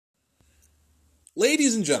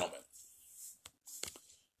Ladies and gentlemen,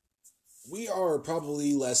 we are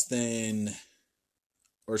probably less than,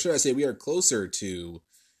 or should I say, we are closer to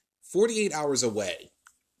 48 hours away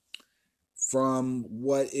from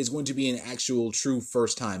what is going to be an actual true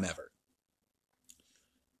first time ever.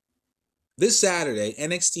 This Saturday,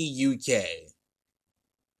 NXT UK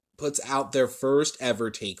puts out their first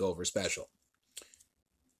ever takeover special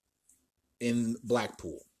in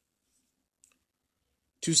Blackpool.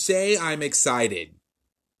 To say I'm excited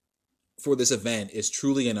for this event is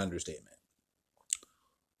truly an understatement.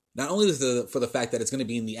 Not only for the fact that it's going to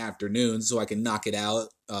be in the afternoon, so I can knock it out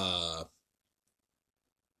and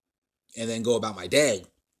then go about my day.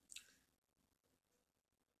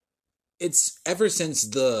 It's ever since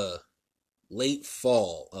the late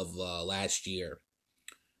fall of last year,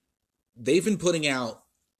 they've been putting out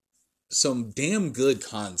some damn good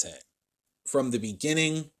content from the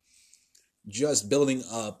beginning, just building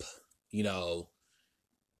up, the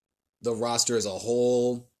roster as a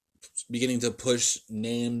whole, beginning to push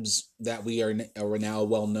names that we are now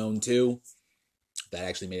well known to. That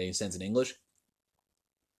actually made any sense in English.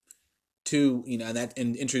 To,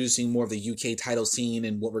 and introducing more of the UK title scene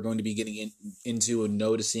and what we're going to be getting into and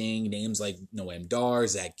noticing names like Noam Dar,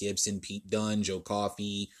 Zach Gibson, Pete Dunne, Joe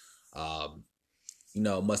Coffey,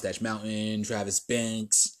 Mustache Mountain, Travis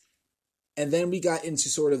Banks. And then we got into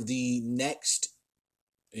sort of the next,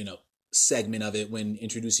 segment of it when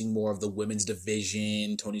introducing more of the women's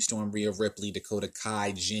division: Toni Storm, Rhea Ripley, Dakota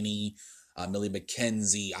Kai, Jinny, Millie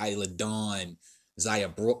McKenzie, Isla Dawn, Zaya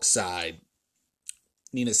Brookside,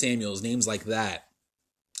 Nina Samuels, names like that.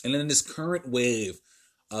 And then this current wave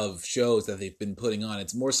of shows that they've been putting on,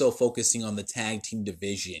 it's more so focusing on the tag team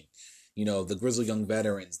division. The Grizzly Young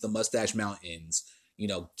Veterans, the Mustache Mountains,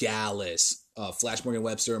 Gallus, Flash Morgan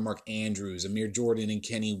Webster and Mark Andrews, Amir Jordan and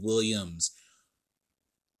Kenny Williams.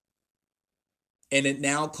 And it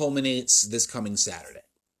now culminates this coming Saturday.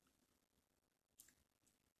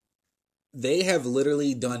 They have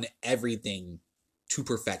literally done everything to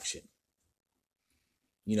perfection.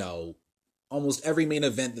 Almost every main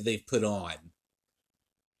event that they've put on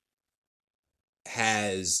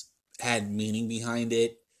has had meaning behind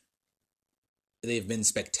it. They've been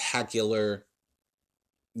spectacular.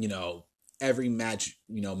 Every match,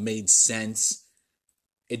 made sense.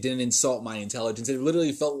 It didn't insult my intelligence. It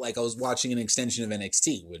literally felt like I was watching an extension of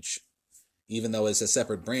NXT, which, even though it's a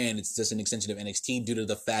separate brand, it's just an extension of NXT due to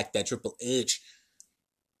the fact that Triple H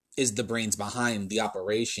is the brains behind the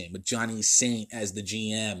operation, with Johnny Saint as the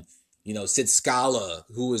GM. Sid Scala,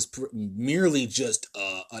 who was merely just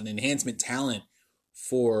an enhancement talent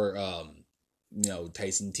for,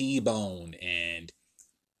 Tyson T-Bone and,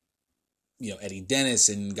 Eddie Dennis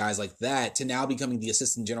and guys like that, to now becoming the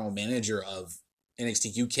assistant general manager of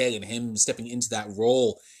NXT UK and him stepping into that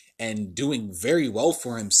role and doing very well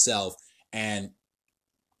for himself. And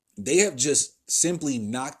they have just simply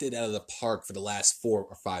knocked it out of the park for the last 4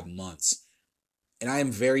 or 5 months. And I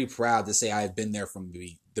am very proud to say I have been there from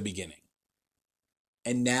the beginning.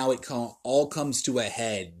 And now it all comes to a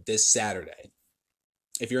head this Saturday.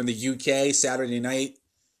 If you're in the UK, Saturday night,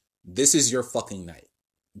 this is your fucking night.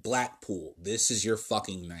 Blackpool, this is your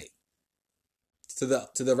fucking night. To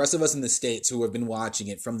the rest of us in the States who have been watching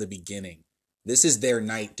it from the beginning, this is their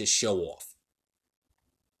night to show off.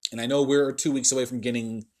 And I know we're 2 weeks away from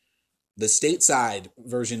getting the stateside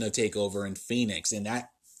version of TakeOver in Phoenix, and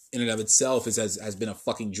that in and of itself has been a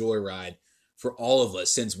fucking joyride for all of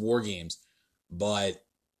us since War Games. But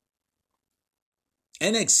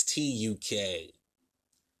NXT UK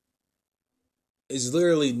is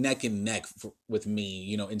literally neck and neck with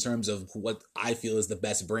me, in terms of what I feel is the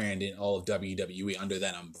best brand in all of WWE under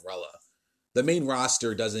that umbrella. The main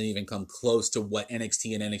roster doesn't even come close to what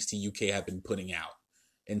NXT and NXT UK have been putting out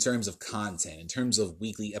in terms of content, in terms of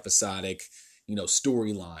weekly episodic,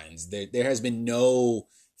 storylines. There has been no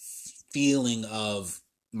feeling of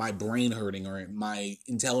my brain hurting or my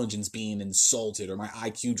intelligence being insulted or my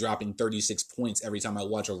IQ dropping 36 points every time I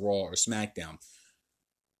watch a Raw or SmackDown,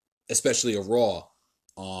 especially a Raw.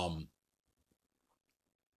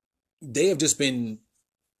 They have just been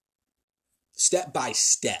step by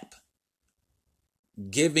step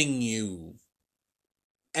giving you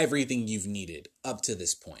everything you've needed up to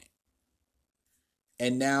this point.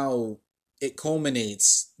 And now it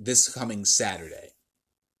culminates this coming Saturday.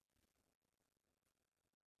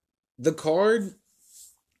 The card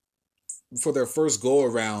for their first go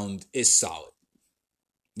around is solid.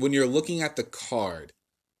 When you're looking at the card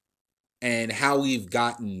and how we've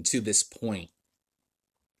gotten to this point,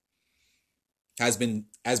 has been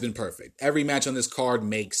perfect. Every match on this card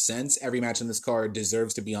makes sense. Every match on this card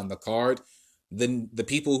deserves to be on the card. then the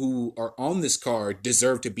people who are on this card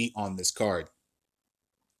deserve to be on this card.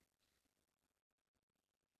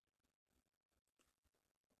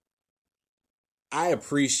 I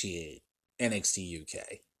appreciate NXT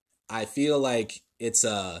UK. I feel like it's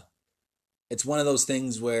one of those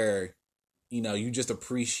things where you just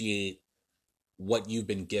appreciate what you've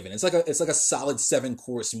been given. It's like a solid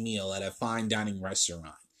 7-course meal at a fine dining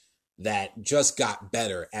restaurant that just got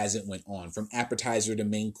better as it went on, from appetizer to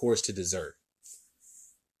main course to dessert.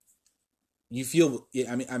 You feel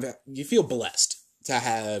blessed to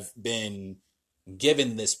have been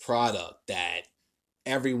given this product that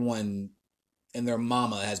everyone and their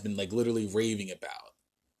mama has been like literally raving about.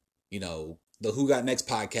 The Who Got Next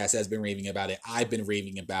podcast has been raving about it. I've been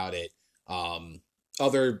raving about it.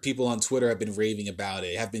 Other people on Twitter have been raving about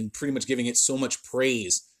it, have been pretty much giving it so much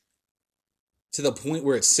praise to the point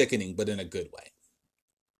where it's sickening, but in a good way.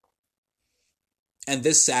 And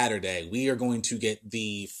this Saturday, we are going to get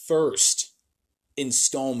the first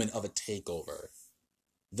installment of a takeover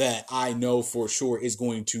that I know for sure is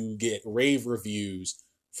going to get rave reviews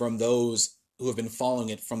from those who have been following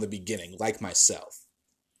it from the beginning, like myself.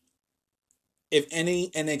 If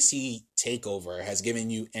any NXT takeover has given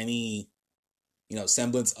you any,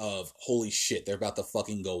 semblance of holy shit, they're about to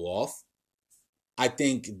fucking go off, I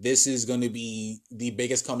think this is going to be the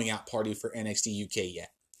biggest coming out party for NXT UK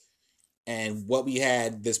yet. And what we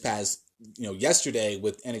had this past, yesterday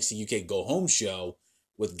with NXT UK Go Home show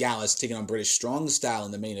with Gallus taking on British Strong Style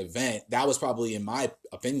in the main event, that was probably, in my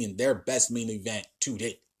opinion, their best main event to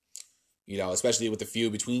date. Especially with the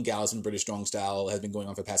feud between Gallus and British Strong Style has been going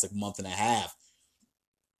on for the past month and a half,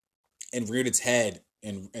 and reared its head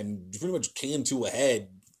and pretty much came to a head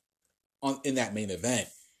in that main event.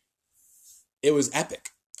 It was epic.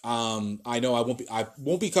 I know I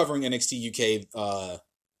won't be covering NXT UK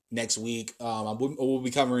next week. We'll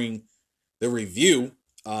be covering the review,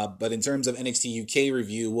 but in terms of NXT UK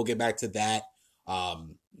review, we'll get back to that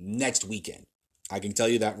next weekend. I can tell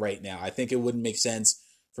you that right now. I think it wouldn't make sense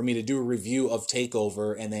for me to do a review of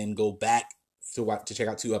TakeOver and then go back to check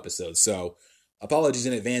out 2 episodes. So apologies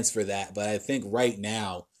in advance for that, but I think right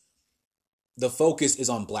now the focus is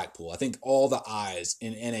on Blackpool. I think all the eyes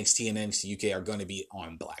in NXT and NXT UK are going to be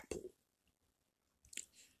on Blackpool.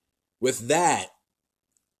 With that,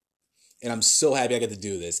 and I'm so happy I get to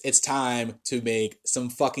do this, it's time to make some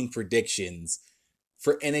fucking predictions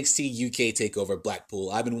for NXT UK TakeOver Blackpool.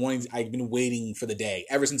 I've been waiting for the day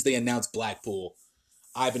ever since they announced Blackpool.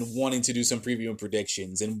 I've been wanting to do some preview and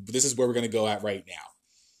predictions, and this is where we're going to go at right now.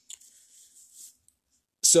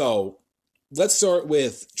 So, let's start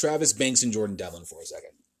with Travis Banks and Jordan Devlin for a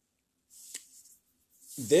second.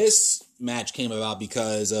 This match came about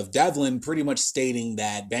because of Devlin pretty much stating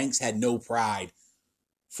that Banks had no pride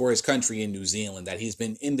for his country in New Zealand, that he's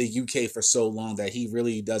been in the UK for so long that he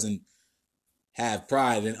really doesn't have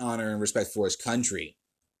pride and honor and respect for his country.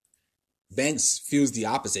 Banks feels the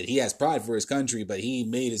opposite. He has pride for his country, but he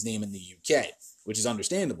made his name in the UK, which is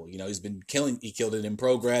understandable. He killed it in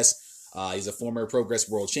Progress. He's a former Progress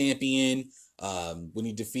World Champion. When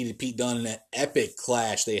he defeated Pete Dunne in that epic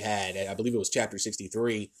clash they had, I believe it was Chapter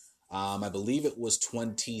 63. I believe it was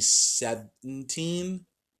 2017,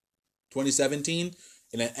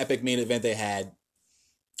 in an epic main event they had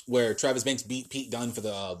where Travis Banks beat Pete Dunne for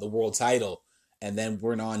the world title, and then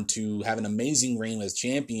went on to have an amazing reign as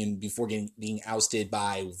champion before being ousted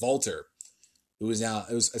by Walter, who is now,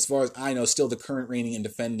 as far as I know, still the current reigning and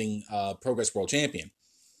defending Progress World Champion.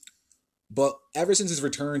 But ever since his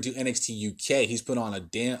return to NXT UK, he's put on a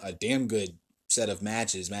damn good set of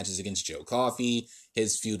matches against Joe Coffey,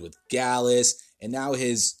 his feud with Gallus, and now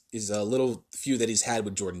his little feud that he's had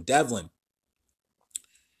with Jordan Devlin.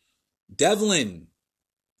 Devlin,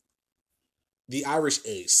 the Irish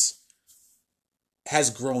Ace,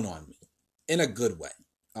 has grown on me in a good way.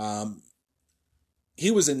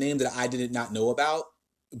 He was a name that I did not know about,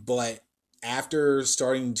 but after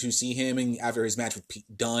starting to see him and after his match with Pete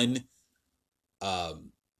Dunne,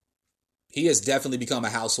 he has definitely become a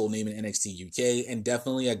household name in NXT UK, and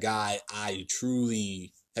definitely a guy I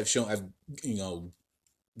truly have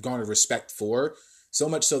garnered respect for. So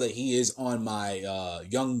much so that he is on my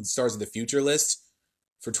Young Stars of the Future list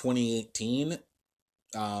for 2018.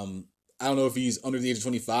 I don't know if he's under the age of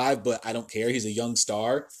 25, but I don't care. He's a young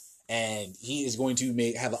star, and he is going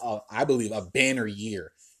to have, I believe, a banner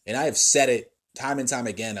year. And I have said it time and time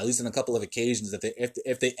again, at least on a couple of occasions, that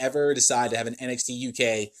if they ever decide to have an NXT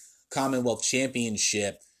UK Commonwealth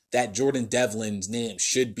Championship, that Jordan Devlin's name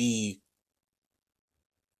should be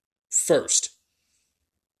first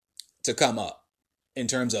to come up in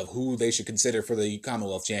terms of who they should consider for the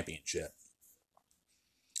Commonwealth Championship.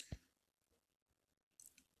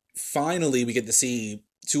 finally we get to see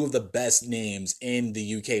two of the best names in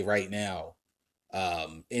the UK right now,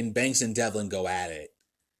 in Banks and Devlin, go at it.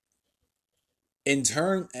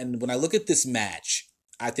 And when I look at this match,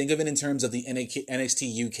 I think of it in terms of the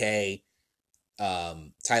NXT UK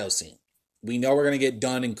title scene. We know we're going to get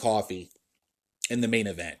Dunn and Coffee in the main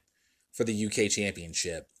event for the UK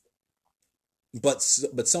Championship. But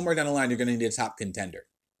somewhere down the line, you're going to need a top contender.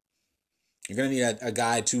 You're going to need a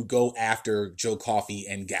guy to go after Joe Coffey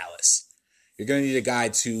and Gallus. You're going to need a guy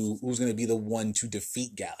who's going to be the one to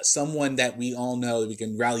defeat Gallus. Someone that we all know that we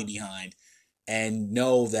can rally behind and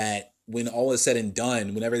know that when all is said and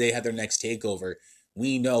done, whenever they have their next takeover,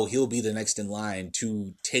 we know he'll be the next in line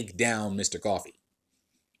to take down Mr. Coffey.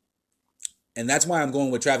 And that's why I'm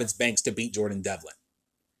going with Travis Banks to beat Jordan Devlin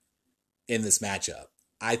in this matchup.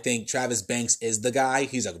 I think Travis Banks is the guy.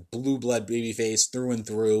 He's a blue blood babyface through and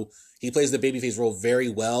through. He plays the babyface role very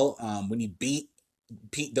well. When he beat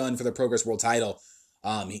Pete Dunne for the Progress World title,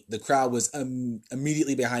 the crowd was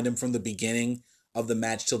immediately behind him from the beginning of the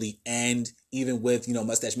match till the end, even with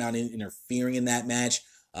Mustache Mountain interfering in that match.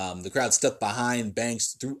 The crowd stuck behind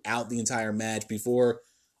Banks throughout the entire match before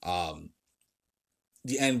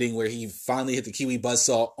the ending, where he finally hit the Kiwi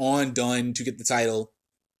Buzzsaw on Dunne to get the title.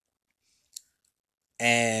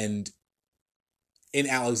 And in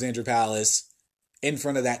Alexandra Palace, in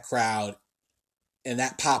front of that crowd, and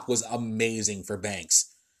that pop was amazing for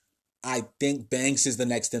Banks. I think Banks is the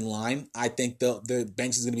next in line. I think the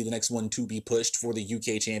Banks is going to be the next one to be pushed for the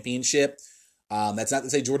UK Championship. That's not to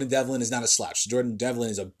say Jordan Devlin is not a slouch. Jordan Devlin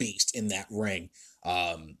is a beast in that ring.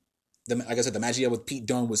 Like I said, the match he had with Pete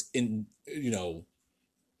Dunne was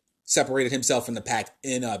separated himself from the pack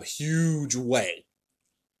in a huge way.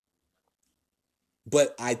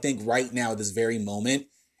 But I think right now, at this very moment,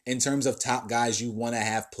 in terms of top guys you want to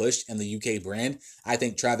have pushed in the UK brand, I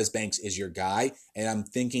think Travis Banks is your guy. And I'm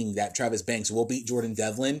thinking that Travis Banks will beat Jordan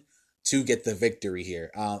Devlin to get the victory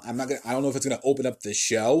here. I don't know if it's going to open up the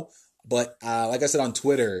show, but like I said on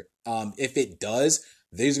Twitter, if it does,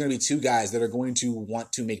 there's going to be two guys that are going to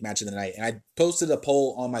want to make match of the night. And I posted a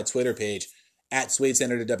poll on my Twitter page at Swade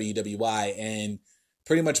Center to WWI, and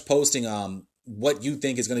pretty much posting what you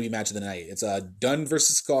think is going to be match of the night. It's Dunn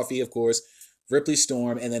versus Coffey, of course, Ripley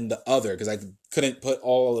Storm, and then the other, because I couldn't put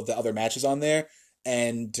all of the other matches on there,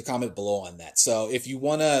 and to comment below on that. So if you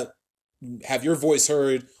want to have your voice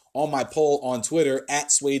heard on my poll on Twitter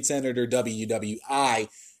at Swade Senator WWI,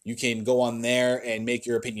 you can go on there and make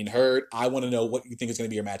your opinion heard. I want to know what you think is going to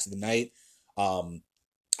be your match of the night.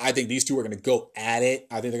 I think these two are going to go at it.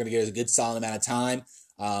 I think they're going to get a good solid amount of time.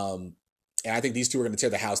 And I think these two are going to tear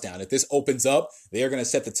the house down. If this opens up, they are going to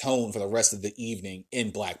set the tone for the rest of the evening in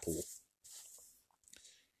Blackpool.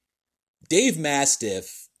 Dave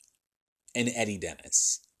Mastiff and Eddie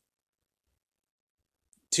Dennis.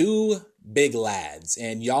 Two big lads.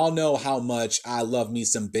 And y'all know how much I love me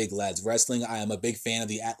some big lads wrestling. I am a big fan of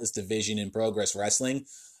the Atlas division in Progress Wrestling.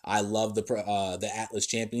 I love the Atlas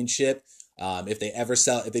Championship. If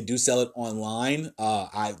they do sell it online,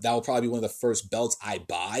 that will probably be one of the first belts I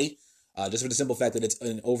buy. Just for the simple fact that it's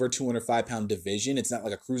an over 205-pound division. It's not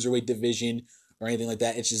like a cruiserweight division or anything like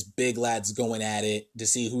that. It's just big lads going at it to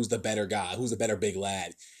see who's the better guy, who's the better big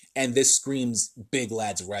lad. And this screams big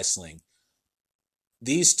lads wrestling.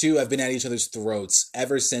 These two have been at each other's throats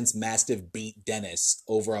ever since Mastiff beat Dennis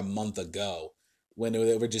over a month ago, when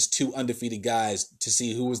they were just two undefeated guys to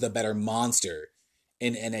see who was the better monster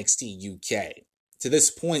in NXT UK. To this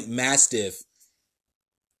point, Mastiff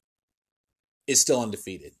is still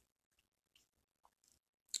undefeated.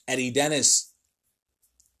 Eddie Dennis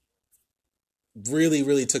really,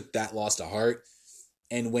 really took that loss to heart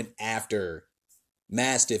and went after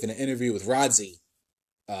Mastiff in an interview with Rodzi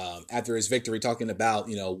after his victory, talking about,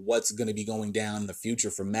 what's going to be going down in the future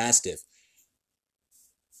for Mastiff.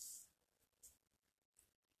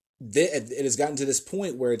 It has gotten to this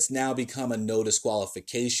point where it's now become a no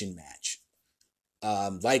disqualification match.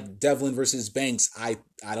 Like Devlin versus Banks, I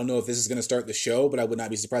don't know if this is going to start the show, but I would not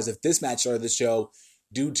be surprised if this match started the show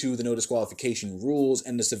due to the no disqualification rules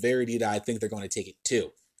and the severity that I think they're going to take it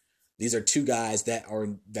to. These are two guys that are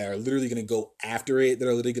literally going to go after it. That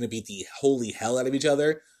are literally going to beat the holy hell out of each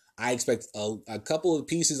other. I expect a couple of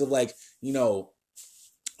pieces of of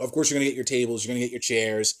course you're going to get your tables, you're going to get your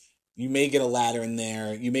chairs. You may get a ladder in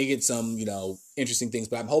there. You may get some, interesting things,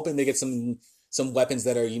 but I'm hoping they get some weapons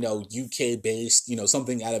that are, UK based,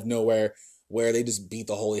 something out of nowhere where they just beat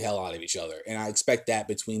the holy hell out of each other. And I expect that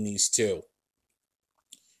between these two.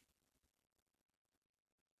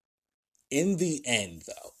 In the end,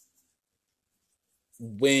 though,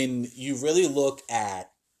 when you really look at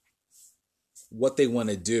what they want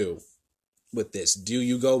to do, with this? Do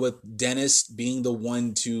you go with Dennis being the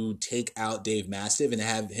one to take out Dave Mastiff and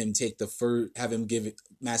have him take have him give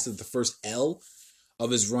Mastiff the first L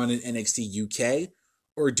of his run in NXT UK,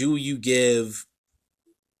 or do you give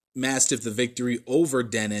Mastiff the victory over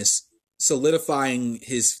Dennis, solidifying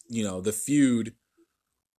his, the feud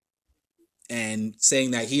and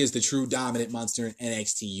saying that he is the true dominant monster in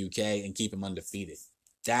NXT UK and keep him undefeated?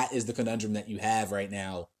 That is the conundrum that you have right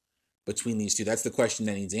now between these two. That's the question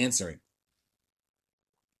that needs answering.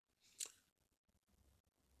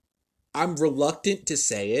 I'm reluctant to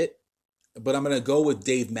say it, but I'm going to go with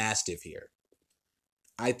Dave Mastiff here.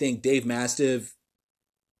 I think Dave Mastiff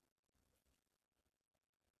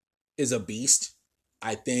is a beast.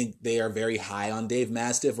 I think they are very high on Dave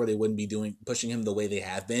Mastiff, or they wouldn't be pushing him the way they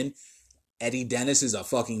have been. Eddie Dennis is a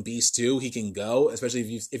fucking beast too. He can go, especially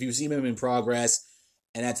if you see him in Progress,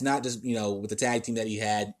 and that's not just with the tag team that he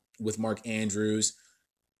had with Mark Andrews.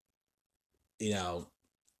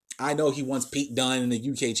 I know he wants Pete Dunne in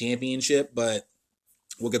the UK Championship, but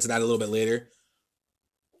we'll get to that a little bit later.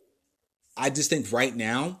 I just think right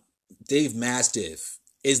now, Dave Mastiff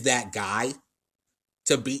is that guy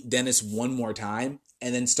to beat Dennis one more time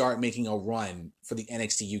and then start making a run for the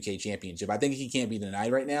NXT UK Championship. I think he can't be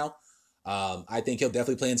denied right now. I think he'll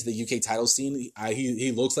definitely play into the UK title scene.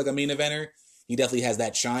 He looks like a main eventer. He definitely has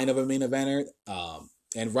that shine of a main eventer.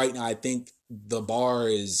 And right now, I think the bar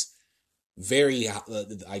is very.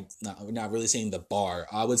 I'm not really saying the bar.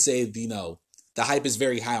 I would say the hype is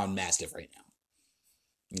very high on Mastiff right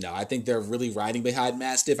now. I think they're really riding behind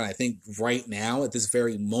Mastiff, and I think right now at this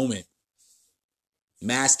very moment,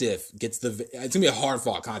 Mastiff gets it's gonna be a hard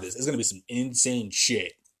fought contest. It's gonna be some insane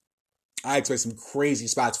shit. I expect some crazy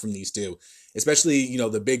spots from these two, especially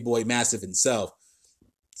the big boy Mastiff himself.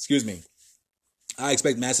 Excuse me. I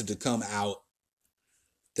expect Mastiff to come out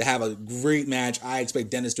to have a great match. I expect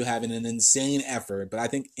Dennis to have an insane effort, but I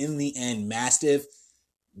think in the end, Mastiff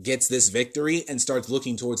gets this victory and starts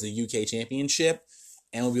looking towards the UK Championship,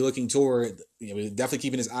 and we'll be looking toward, definitely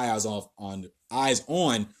keeping his eyes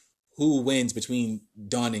on who wins between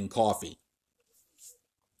Dunn and Coffey.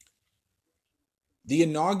 The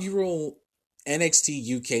inaugural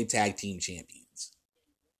NXT UK Tag Team Champions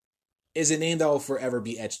is a name that will forever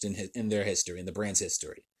be etched in their history, in the brand's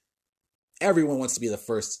history. Everyone wants to be the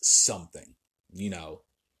first something,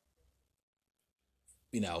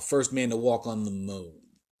 first man to walk on the moon,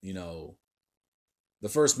 the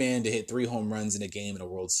first man to hit 3 home runs in a game in a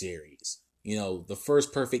World Series, the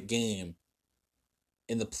first perfect game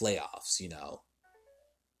in the playoffs,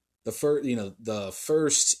 the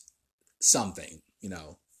first something,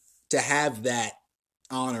 to have that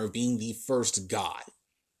honor of being the first god.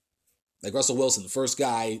 Like Russell Wilson, the first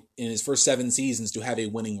guy in his first 7 seasons to have a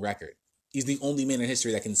winning record. He's the only man in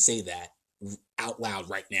history that can say that out loud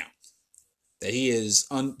right now. That he has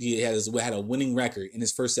had a winning record in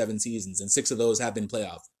his first 7 seasons, and 6 of those have been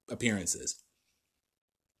playoff appearances.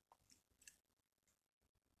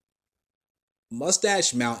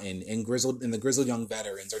 Mustache Mountain and the Grizzled Young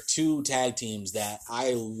Veterans are 2 tag teams that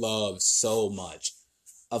I love so much.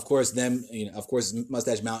 Of course,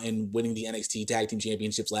 Mustache Mountain winning the NXT Tag Team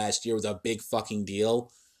Championships last year was a big fucking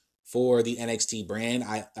deal for the NXT brand.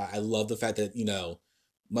 I love the fact that,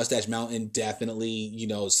 Mustache Mountain definitely,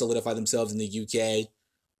 solidified themselves in the UK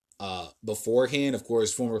beforehand. Of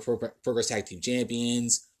course, former Progress Tag Team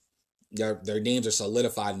Champions. Their names are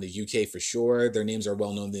solidified in the UK for sure. Their names are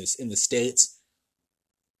well known in the States.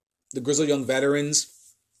 The Grizzled Young Veterans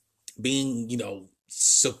being,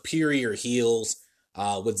 superior heels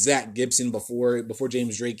with Zach Gibson before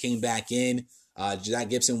James Drake came back in. Zach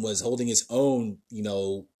Gibson was holding his own,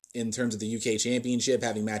 in terms of the UK Championship,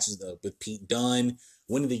 having matches with Pete Dunne,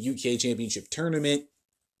 winning the UK Championship tournament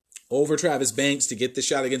over Travis Banks to get the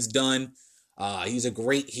shot against Dunne. He's a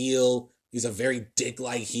great heel. He's a very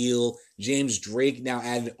dick-like heel. James Drake now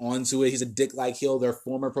added onto it. He's a dick-like heel. They're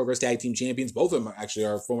former Progress Tag Team Champions. Both of them actually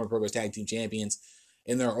are former Progress Tag Team Champions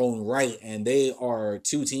in their own right. And they are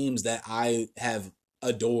 2 teams that I have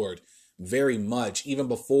adored very much, even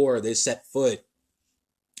before they set foot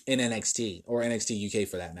in NXT or NXT UK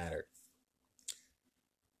for that matter.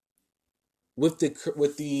 With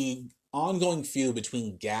the ongoing feud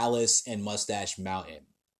between Gallus and Mustache Mountain,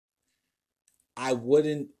 I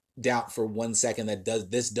wouldn't doubt for one second that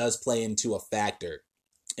this does play into a factor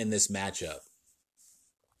in this matchup.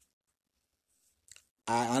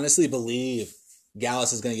 I honestly believe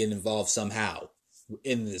Gallus is going to get involved somehow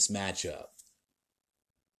in this matchup.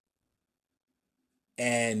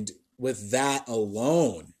 And with that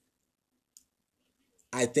alone,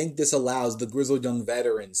 I think this allows the Grizzled Young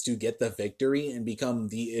Veterans to get the victory and become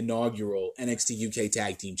the inaugural NXT UK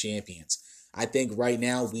Tag Team Champions. I think right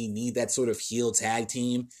now we need that sort of heel tag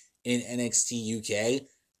team in NXT UK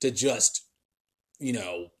to just, you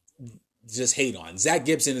know, just hate on. Zach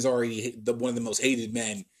Gibson is already one of the most hated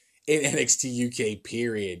men in NXT UK,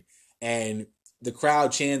 period. And the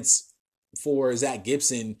crowd chants for Zach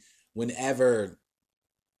Gibson whenever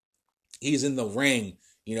he's in the ring.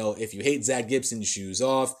 You know, if you hate Zach Gibson, shoes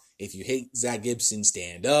off. If you hate Zach Gibson,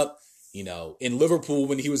 stand up. You know, in Liverpool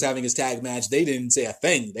when he was having his tag match, they didn't say a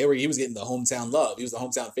thing. He was getting the hometown love. He was the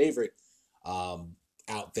hometown favorite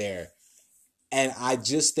out there. And I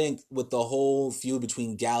just think with the whole feud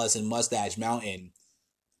between Gallus and Mustache Mountain,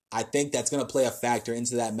 I think that's going to play a factor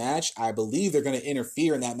into that match. I believe they're going to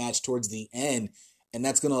interfere in that match towards the end, and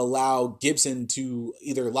that's going to allow Gibson to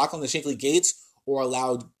either lock on the Shankly Gates or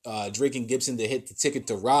allow Drake and Gibson to hit the ticket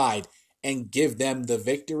to ride and give them the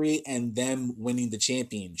victory and them winning the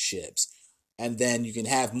championships. And then you can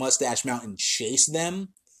have Mustache Mountain chase them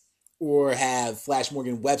or have Flash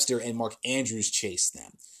Morgan Webster and Mark Andrews chase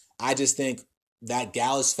them. I just think that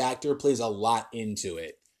Gallus factor plays a lot into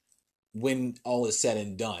it when all is said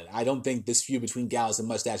and done. I don't think this feud between Gallus and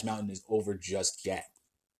Mustache Mountain is over just yet.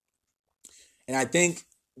 And I think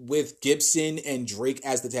with Gibson and Drake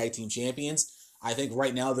as the tag team champions, I think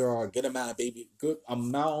right now there are a good amount of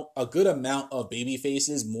baby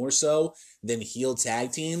faces, more so than heel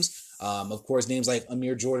tag teams. Of course, names like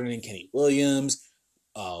Amir Jordan and Kenny Williams,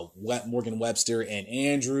 Morgan Webster and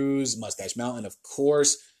Andrews, Mustache Mountain, of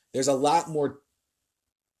course. There's a lot more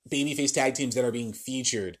babyface tag teams that are being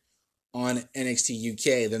featured on NXT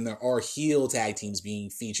UK than there are heel tag teams being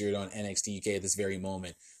featured on NXT UK at this very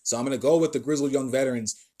moment. So I'm going to go with the Grizzled Young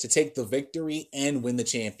Veterans to take the victory and win the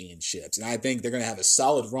championships. And I think they're going to have a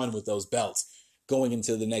solid run with those belts going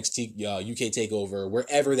into the next UK takeover,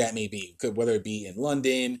 wherever that may be. Whether it be in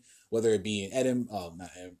London, whether it be in Edinburgh,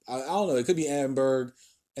 I don't know. It could be Edinburgh.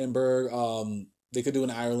 They could do in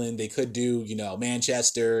Ireland. They could do,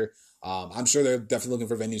 Manchester. I'm sure they're definitely looking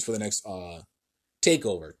for venues for the next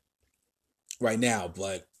takeover right now.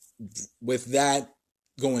 But with that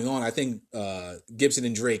going on, I think Gibson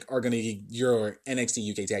and Drake are going to be your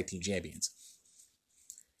NXT UK Tag Team Champions.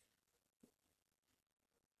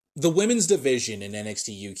 The women's division in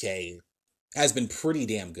NXT UK has been pretty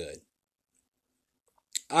damn good.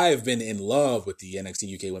 I have been in love with the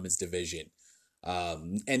NXT UK women's division.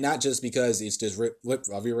 And not just because it's just Rhea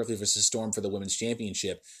Ripley versus Storm for the women's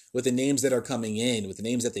championship, with the names that are coming in, with the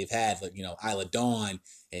names that they've had, like, Isla Dawn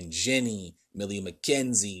and Jenny, Millie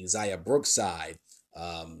McKenzie, Zaya Brookside.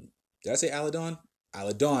 Did I say Isla Dawn?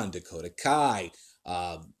 Isla Dawn, Dakota Kai.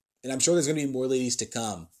 And I'm sure there's going to be more ladies to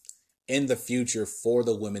come in the future for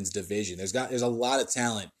the women's division. There's a lot of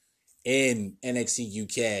talent in NXT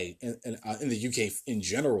UK, in the UK in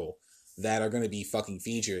general, that are going to be fucking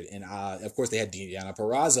featured. And of course, they had Deanna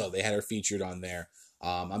Purrazzo. They had her featured on there.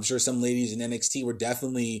 I'm sure some ladies in NXT were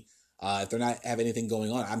definitely, if they're not have anything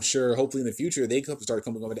going on, I'm sure hopefully in the future they could start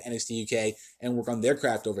coming over to NXT UK and work on their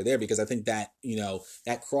craft over there, because I think that,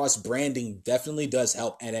 that cross branding definitely does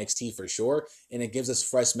help NXT for sure. And it gives us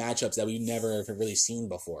fresh matchups that we never have really seen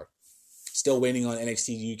before. Still waiting on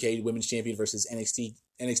NXT UK Women's Champion versus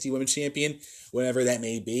NXT Women's Champion, whatever that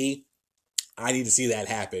may be. I need to see that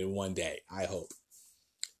happen one day, I hope.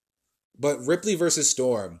 But Ripley versus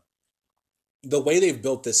Storm, the way they've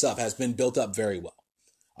built this up has been built up very well.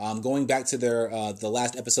 Going back to their the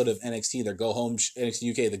last episode of NXT, their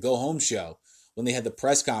NXT UK, the Go Home show, when they had the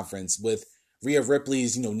press conference with Rhea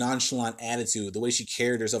Ripley's, nonchalant attitude, the way she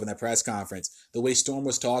carried herself in that press conference, the way Storm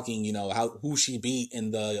was talking, who she beat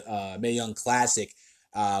in the Mae Young Classic,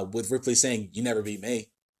 with Ripley saying, "You never beat me."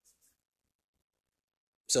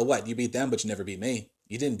 So what? You beat them, but you never beat me.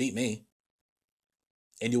 You didn't beat me.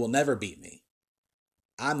 And you will never beat me.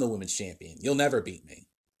 I'm the women's champion. You'll never beat me.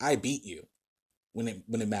 I beat you when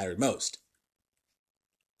it mattered most.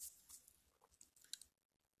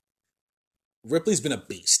 Ripley's been a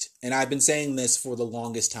beast. And I've been saying this for the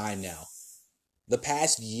longest time now. The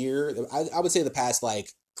past year, I would say the past,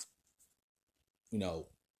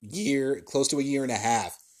 year, close to a year and a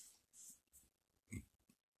half,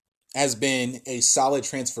 has been a solid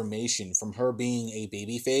transformation from her being a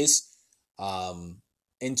babyface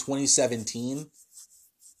in 2017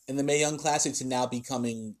 in the Mae Young Classic to now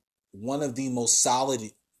becoming one of the most solid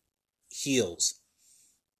heels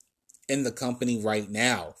in the company right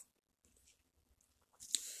now.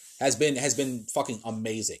 Has been fucking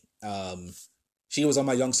amazing. She was on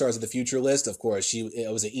my Young Stars of the Future list. Of course, it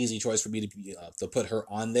was an easy choice for me to put her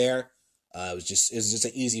on there. It was just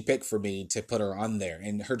an easy pick for me to put her on there.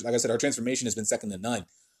 And her, like I said, her transformation has been second to none.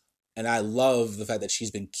 And I love the fact that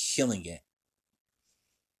she's been killing it.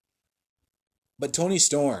 But Toni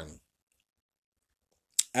Storm,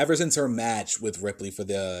 ever since her match with Ripley for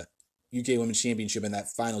the UK Women's Championship in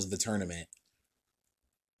that finals of the tournament,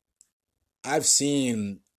 I've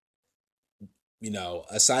seen,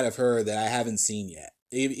 a side of her that I haven't seen yet.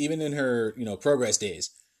 Even in her, progress days,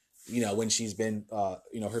 when she's been,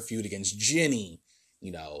 her feud against Ginny,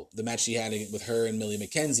 the match she had with her and Millie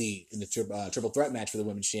McKenzie in the triple threat match for the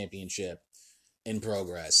Women's Championship in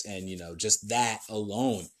progress. And, just that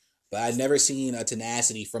alone. But I've never seen a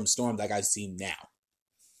tenacity from Storm like I've seen now.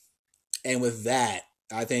 And with that,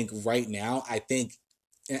 I think right now, and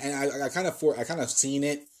I kind of seen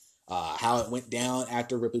it, how it went down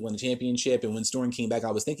after Ripley won the championship. And when Storm came back,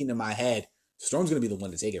 I was thinking in my head, Storm's going to be the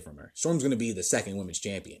one to take it from her. Storm's going to be the second women's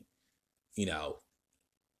champion,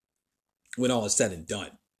 when all is said and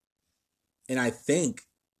done. And I think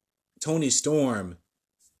Toni Storm,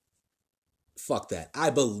 fuck that.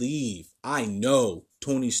 I know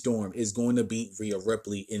Toni Storm is going to beat Rhea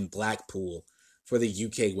Ripley in Blackpool for the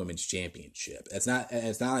UK Women's Championship. It's not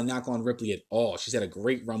a knock on Ripley at all. She's had a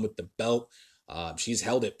great run with the belt. She's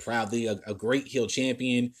held it proudly, a great heel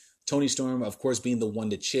champion. Toni Storm, of course, being the one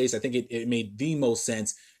to chase. I think it made the most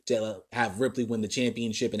sense to have Ripley win the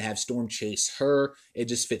championship and have Storm chase her. It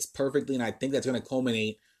just fits perfectly, and I think that's going to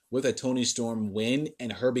culminate with a Toni Storm win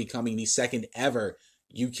and her becoming the second ever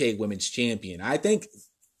UK Women's Champion. I think,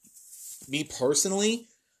 me personally,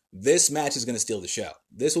 this match is going to steal the show.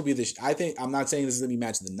 This will be I'm not saying this is going to be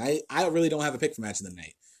match of the night. I really don't have a pick for match of the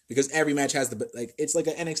night because every match has it's like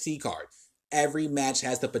an NXT card. Every match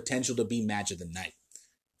has the potential to be match of the night.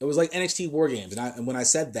 It was like NXT War Games, and when I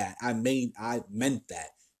said that, I meant that.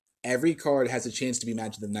 Every card has a chance to be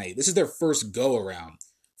match of the night. This is their first go around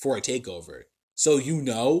for a takeover. So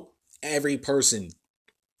every person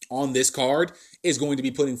on this card is going to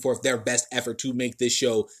be putting forth their best effort to make this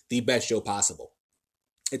show the best show possible.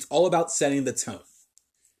 It's all about setting the tone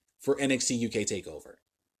for NXT UK TakeOver.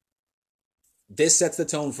 This sets the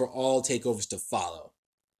tone for all takeovers to follow.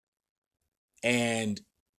 And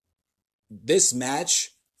this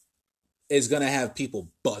match is going to have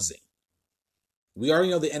people buzzing. We already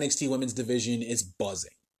know the NXT women's division is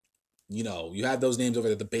buzzing. You have those names over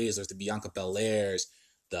there, the Baszlers, the Bianca Belairs,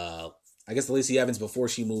 the Lacey Evans before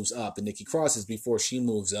she moves up, the Nikki Crosses before she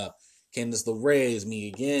moves up, Candice LeRae,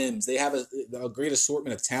 Mia Gims. They have a great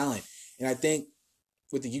assortment of talent. And I think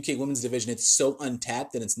with the UK women's division, it's so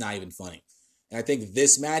untapped that it's not even funny. And I think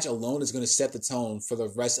this match alone is going to set the tone for the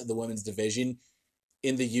rest of the women's division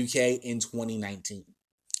in the UK in 2019.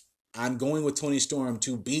 I'm going with Toni Storm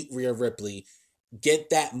to beat Rhea Ripley, get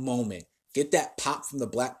that moment, get that pop from the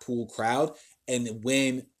Blackpool crowd, and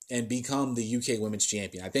win and become the UK Women's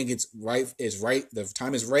Champion. I think it's right. The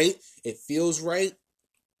time is right. It feels right.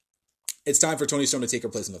 It's time for Toni Storm to take her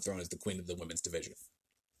place on the throne as the queen of the women's division.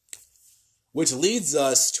 Which leads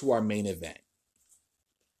us to our main event.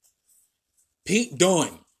 Pete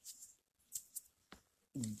Dunne,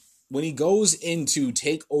 when he goes in to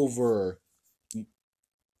take over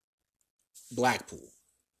Blackpool,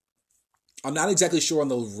 I'm not exactly sure on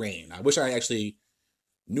the reign. I wish I actually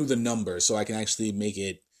knew the number so I can actually make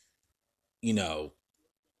it,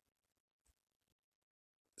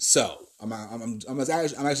 So I'm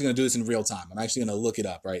actually going to do this in real time. I'm actually going to look it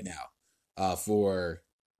up right now for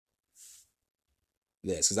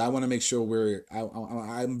this because I want to make sure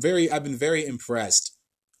I've been very impressed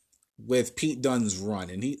with Pete Dunne's run,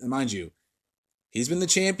 and mind you, he's been the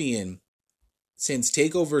champion since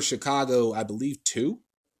TakeOver Chicago, I believe 2,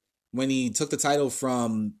 when he took the title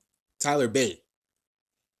from Tyler Bate.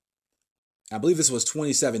 I believe this was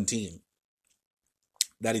 2017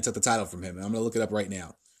 that he took the title from him, and I'm going to look it up right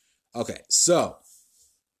now. Okay, so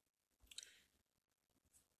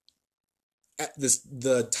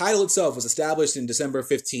the title itself was established in December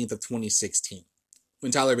 15th of 2016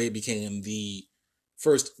 when Tyler Bate became the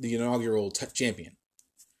inaugural champion.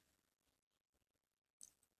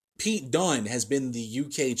 Pete Dunne has been the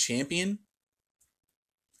UK champion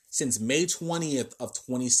since May 20th of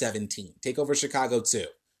 2017. TakeOver Chicago 2.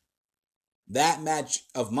 That match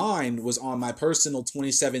of mine was on my personal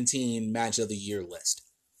 2017 match of the year list.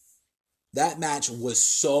 That match was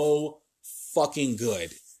so fucking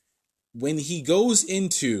good. When he goes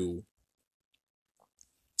into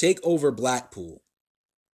TakeOver Blackpool,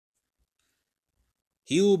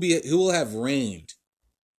 he will have reigned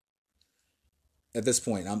at this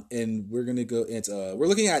point. We're going to go. We're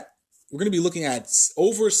going to be looking at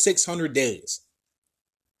over 600 days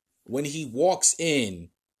when he walks in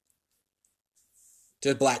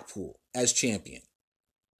to Blackpool as champion.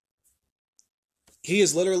 He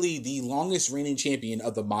is literally the longest reigning champion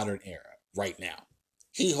of the modern era right now.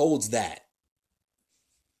 He holds that.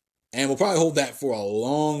 And we'll probably hold that for a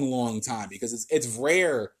long, long time because it's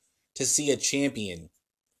rare to see a champion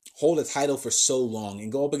hold a title for so long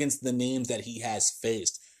and go up against the names that he has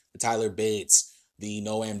faced. The Tyler Bates, the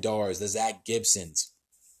Noam Dars, the Zach Gibsons,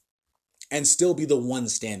 and still be the one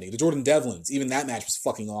standing. The Jordan Devlins, even that match was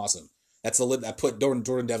fucking awesome. That put Jordan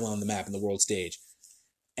Devlin on the map in the world stage.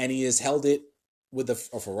 And he has held it with a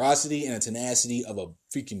ferocity and a tenacity of a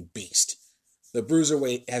freaking beast. The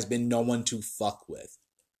Bruiserweight has been no one to fuck with.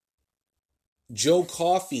 Joe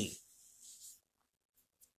Coffey,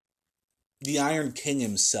 the Iron King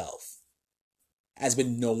himself, has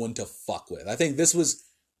been no one to fuck with. I think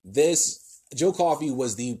Joe Coffey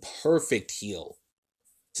was the perfect heel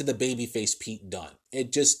to the babyface Pete Dunne.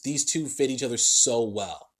 These two fit each other so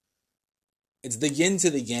well. It's the yin to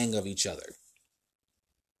the yang of each other.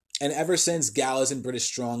 And ever since Gallus and British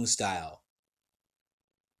Strong Style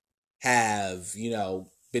have,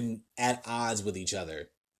 been at odds with each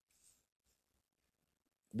other,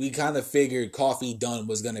 we kind of figured Coffey Dunne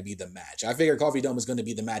was going to be the match. I figured Coffey Dunne was going to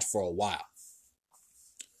be the match for a while.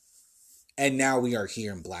 And now we are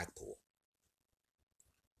here in Blackpool.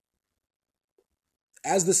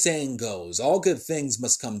 As the saying goes, all good things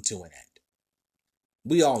must come to an end.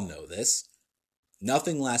 We all know this.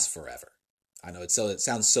 Nothing lasts forever. I know it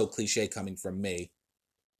sounds so cliche coming from me,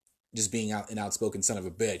 just being an outspoken son of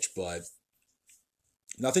a bitch, but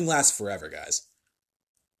nothing lasts forever, guys.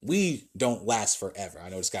 We don't last forever. I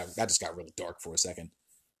know that just got really dark for a second.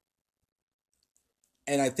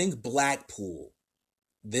 And I think Blackpool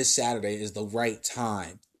this Saturday is the right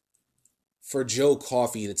time for Joe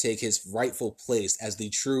Coffey to take his rightful place as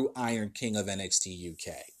the true Iron King of NXT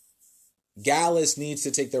UK. Gallus needs to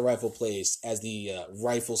take their rightful place as the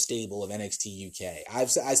rightful stable of NXT UK. I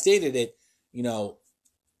stated it,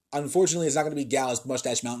 unfortunately it's not going to be Gallus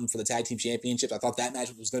Mustache Mountain for the Tag Team Championship. I thought that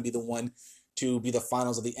match was going to be the one to be the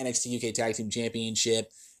finals of the NXT UK Tag Team Championship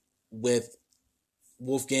with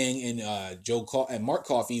Wolfgang and Mark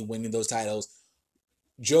Coffey winning those titles.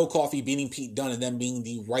 Joe Coffey beating Pete Dunne and then being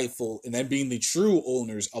the true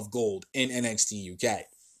owners of gold in NXT UK.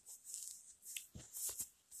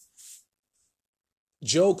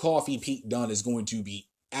 Joe Coffey, Pete Dunne is going to be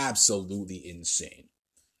absolutely insane.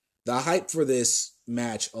 The hype for this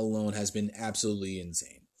match alone has been absolutely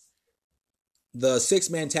insane. The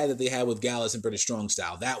 6-man tag that they had with Gallus and British Strong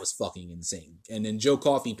Style, that was fucking insane. And then Joe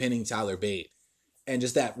Coffey pinning Tyler Bate. And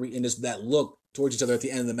just that look towards each other at the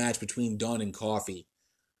end of the match between Dunne and Coffey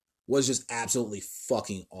was just absolutely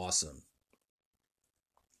fucking awesome.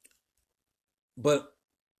 But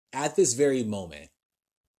at this very moment,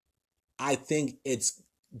 I think it's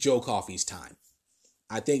Joe Coffey's time.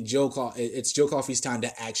 I think it's Joe Coffey's time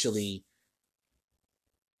to actually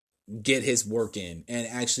get his work in and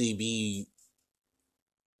actually be,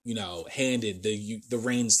 handed the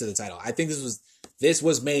reins to the title. I think this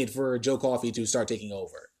was made for Joe Coffey to start taking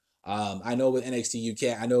over. I know with NXT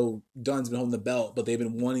UK, I know Dunne's been holding the belt, but they've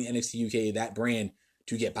been wanting NXT UK, that brand,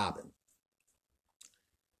 to get popping.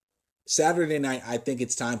 Saturday night, I think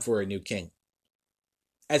it's time for a new king.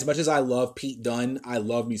 As much as I love Pete Dunne, I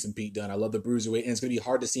love me some Pete Dunne. I love the Bruiserweight, and it's going to be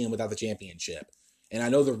hard to see him without the championship. And I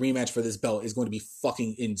know the rematch for this belt is going to be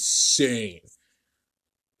fucking insane.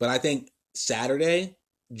 But I think Saturday,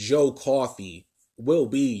 Joe Coffey will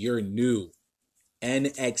be your new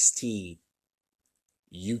NXT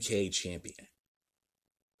UK champion.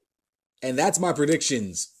 And that's my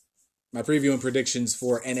predictions. My preview and predictions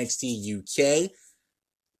for NXT UK.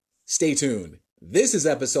 Stay tuned. This is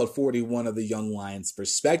episode 41 of the Young Lions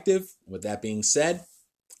Perspective. With that being said,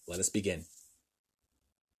 let us begin.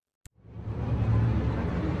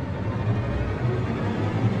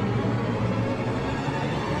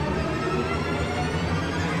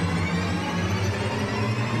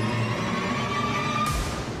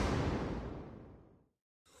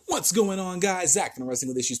 What's going on, guys? Zach from the Wrestling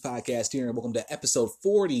with Issues podcast here, and welcome to episode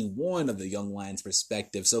 41 of the Young Lions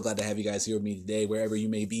Perspective. So glad to have you guys here with me today, wherever you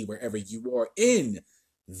may be, wherever you are in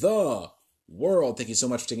the world. Thank you so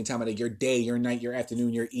much for taking time out of your day, your night, your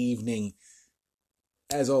afternoon, your evening.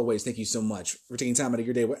 As always, thank you so much for taking time out of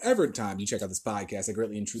your day, whatever time you check out this podcast. I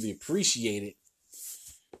greatly and truly appreciate it.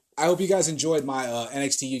 I hope you guys enjoyed my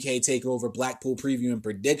NXT UK TakeOver Blackpool preview and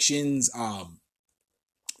predictions. That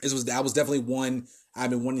was definitely one I've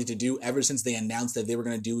been wanting to do ever since they announced that they were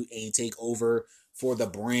going to do a takeover for the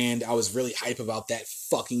brand. I was really hype about that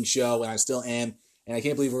fucking show, and I still am. And I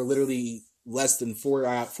can't believe we're literally less than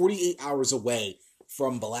 48 hours away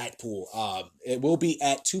from Blackpool. It will be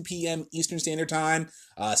at 2 p.m. Eastern Standard Time,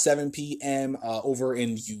 7 p.m. Over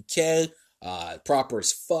in UK. Proper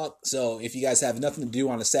as fuck. So if you guys have nothing to do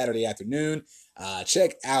on a Saturday afternoon,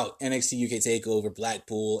 check out NXT UK Takeover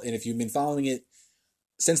Blackpool. And if you've been following it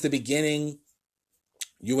since the beginning,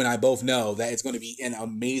 you and I both know that it's going to be an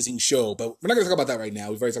amazing show. But we're not going to talk about that right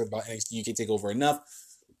now. We've already talked about NXT UK Takeover enough.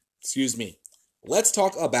 Excuse me. Let's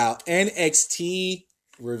talk about NXT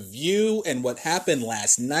review and what happened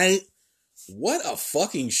last night. What a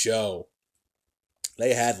fucking show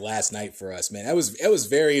they had last night for us, man. It was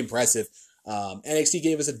very impressive. NXT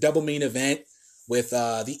gave us a double main event with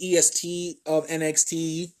the EST of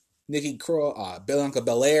NXT, Bianca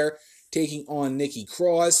Belair taking on Nikki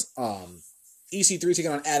Cross. EC3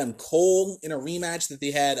 taking on Adam Cole in a rematch that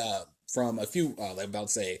they had from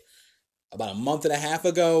about a month and a half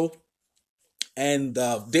ago. And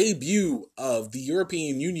the debut of the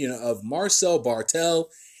European Union of Marcel Barthel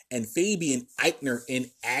and Fabian Eichner in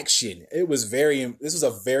action. This was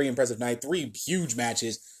a very impressive night. 3 huge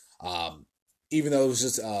matches. Even though it was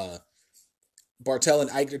just Barthel and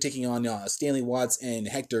Eichner taking on Stanley Watts and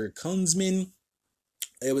Hector Kunzman.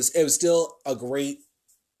 It was still a great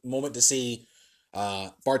moment to see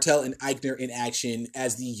Barthel and Eichner in action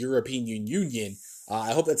as the European Union.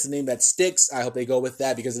 I hope that's the name that sticks. I hope they go with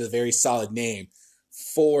that because it's a very solid name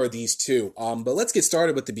for these two. But let's get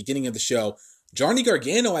started with the beginning of the show. Johnny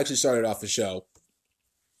Gargano actually started off the show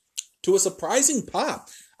to a surprising pop.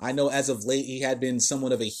 I know as of late he had been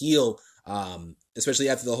somewhat of a heel, especially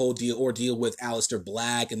after the whole ordeal with Aleister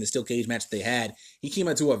Black and the steel cage match they had. He came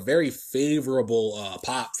out to a very favorable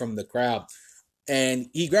pop from the crowd. And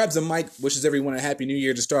he grabs a mic, wishes everyone a Happy New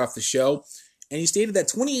Year to start off the show. And he stated that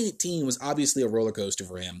 2018 was obviously a roller coaster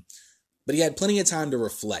for him, but he had plenty of time to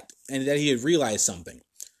reflect and that he had realized something.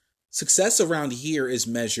 Success around here is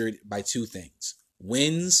measured by 2 things: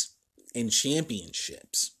 wins and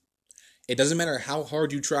championships. It doesn't matter how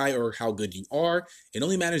hard you try or how good you are. It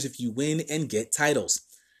only matters if you win and get titles.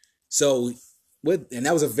 So,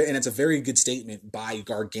 that's a very good statement by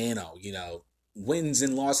Gargano. You know, wins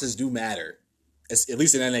and losses do matter. At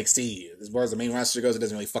least in NXT. As far as the main roster goes, it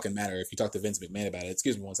doesn't really fucking matter if you talk to Vince McMahon about it.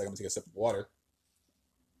 Excuse me one second, I'm gonna take a sip of water.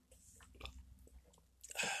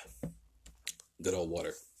 Good old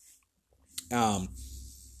water.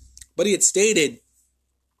 But he had stated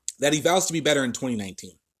that he vows to be better in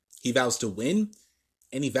 2019. He vows to win,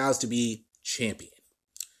 and he vows to be champion.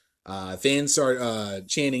 Fans start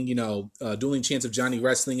chanting, dueling chants of Johnny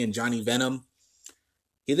Wrestling and Johnny Venom.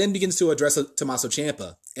 He then begins to address Tommaso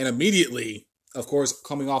Ciampa, and immediately, of course,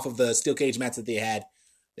 coming off of the steel cage match that he had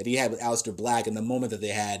with Aleister Black, and the moment that they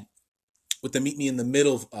had with the Meet Me in the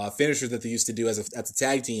Middle finisher that they used to do as a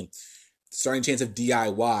tag team, starting chants of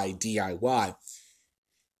DIY, DIY.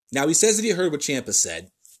 Now, he says that he heard what Ciampa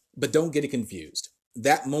said, but don't get it confused.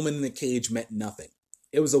 That moment in the cage meant nothing.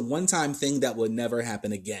 It was a one-time thing that would never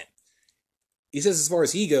happen again. He says as far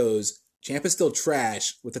as he goes, Ciampa's still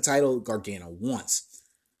trash with the title Gargano wants.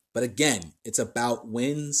 But again, it's about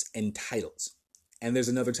wins and titles. And there's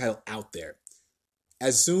another title out there.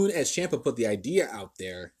 As soon as Ciampa put the idea out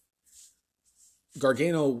there,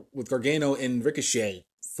 Gargano and Ricochet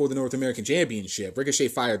for the North American Championship, Ricochet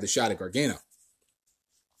fired the shot at Gargano.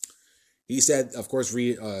 He said, of course,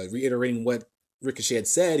 reiterating what Ricochet had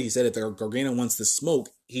said, he said if Gargano wants the smoke,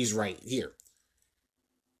 he's right here.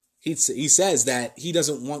 He says that he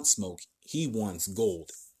doesn't want smoke, he wants gold,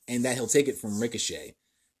 and that he'll take it from Ricochet.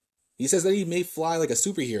 He says that he may fly like a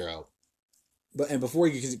superhero, and before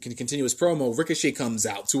he can continue his promo, Ricochet comes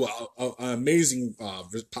out to an amazing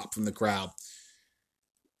pop from the crowd.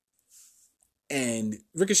 And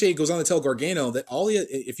Ricochet goes on to tell Gargano that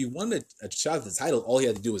if he wanted a shot at the title, all he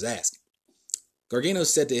had to do was ask. Gargano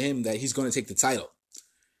said to him that he's going to take the title.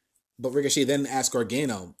 But Ricochet then asked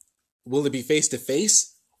Gargano, will it be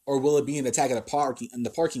face-to-face, or will it be an attack in the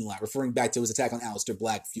parking lot, referring back to his attack on Aleister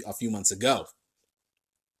Black a few months ago.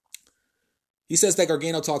 He says that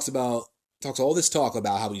Gargano talks all this talk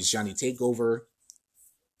about how he's Johnny Takeover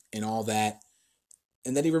and all that,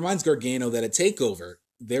 and that he reminds Gargano that at Takeover,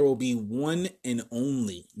 there will be one and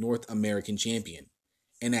only North American champion,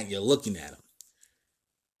 and that you're looking at him.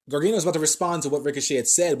 Gargano's about to respond to what Ricochet had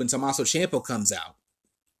said when Tommaso Ciampa comes out.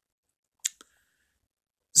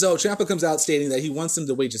 So Ciampa comes out stating that he wants him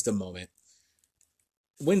to wait just a moment.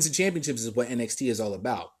 Wins and championships is what NXT is all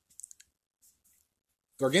about.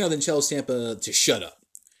 Gargano then tells Ciampa to shut up,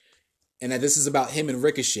 and that this is about him and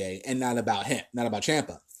Ricochet, and not about him, not about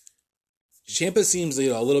Ciampa. Ciampa seems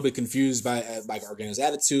a little bit confused by Gargano's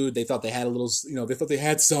attitude. They thought they had they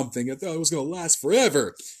had something. They thought it was going to last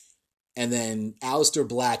forever. And then Aleister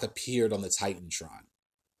Black appeared on the Titantron.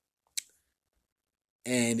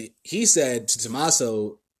 And he said to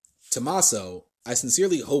Tommaso, I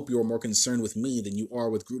sincerely hope you are more concerned with me than you are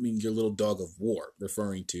with grooming your little dog of war,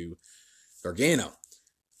 referring to Gargano,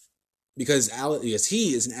 because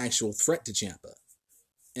he is an actual threat to Ciampa,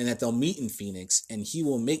 and that they'll meet in Phoenix, and he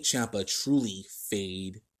will make Ciampa truly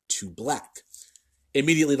fade to black.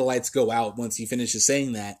 Immediately, the lights go out once he finishes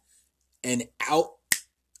saying that, and out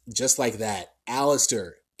just like that,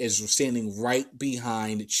 Alistair is standing right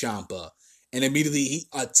behind Ciampa, and immediately he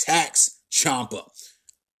attacks Ciampa.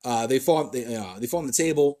 They fall on the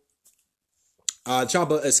table.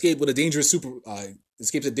 Ciampa escapes a dangerous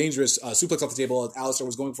suplex off the table. Alistair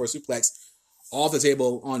was going for a suplex off the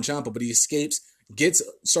table on Ciampa, but he escapes,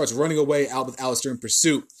 starts running away out with Alistair in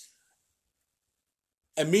pursuit.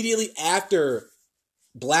 Immediately after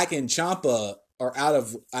Black and Ciampa are out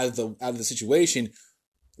of the situation,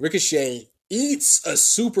 Ricochet eats a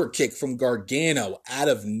super kick from Gargano out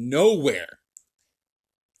of nowhere.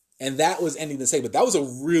 And that was ending the segment. That was a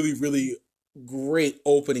really, really great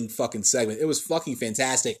opening fucking segment. It was fucking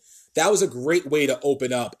fantastic. That was a great way to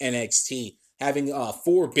open up NXT. Having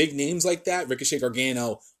 4 big names like that, Ricochet,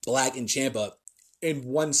 Gargano, Black, and Ciampa, in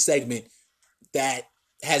one segment that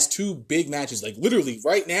has 2 big matches. Like, literally,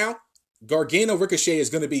 right now, Gargano Ricochet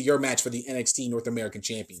is going to be your match for the NXT North American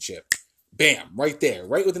Championship. Bam, right there.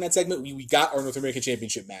 Right within that segment, we got our North American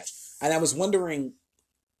Championship match. And I was wondering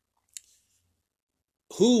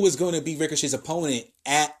who was going to be Ricochet's opponent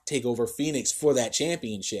at TakeOver Phoenix for that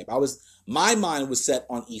championship. My mind was set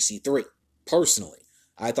on EC3, personally.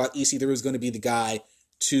 I thought EC3 was going to be the guy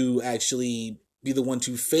to actually be the one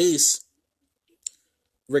to face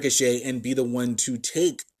Ricochet and be the one to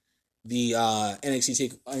take the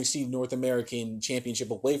NXT North American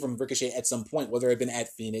Championship away from Ricochet at some point, whether it had been at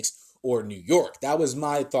Phoenix or New York. That was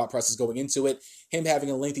my thought process going into it. Him having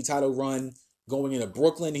a lengthy title run, going into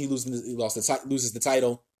Brooklyn, he loses the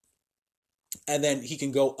title, and then he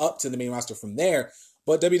can go up to the main roster from there.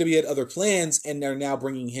 But WWE had other plans, and they're now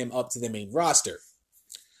bringing him up to the main roster.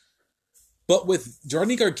 But with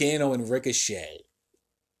Johnny Gargano and Ricochet,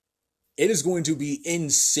 it is going to be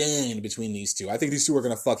insane between these two. I think these two are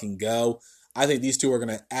going to fucking go. I think these two are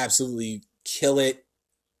going to absolutely kill it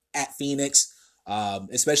at Phoenix,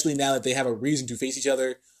 especially now that they have a reason to face each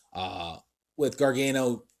other. With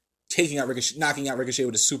Gargano knocking out Ricochet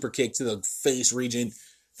with a super kick to the face region.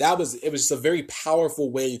 It was just a very powerful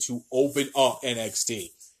way to open up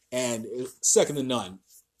NXT. And second to none.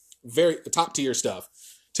 Very top tier stuff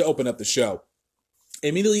to open up the show.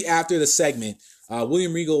 Immediately after the segment,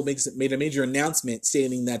 William Regal made a major announcement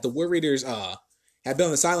stating that the War Raiders have been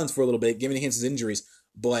on the sidelines for a little bit, given his injuries,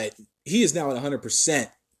 but he is now at 100%.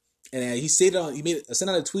 And he sent out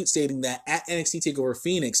a tweet stating that at NXT TakeOver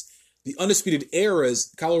Phoenix, the Undisputed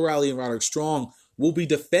Era's Kyle O'Reilly and Roderick Strong will be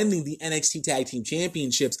defending the NXT Tag Team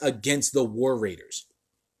Championships against the War Raiders.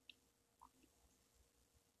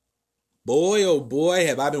 Boy, oh boy,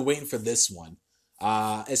 have I been waiting for this one.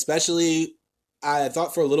 Especially, I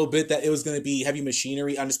thought for a little bit that it was going to be Heavy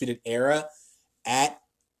Machinery Undisputed Era at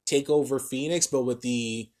TakeOver Phoenix, but with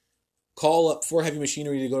the call up for Heavy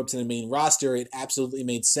Machinery to go up to the main roster, it absolutely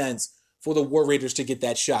made sense for the War Raiders to get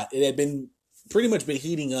that shot. It had pretty much been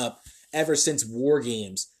heating up ever since War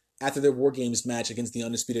Games, after their War Games match against the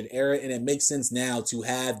Undisputed Era, and it makes sense now to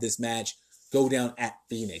have this match go down at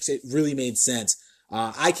Phoenix. It really made sense.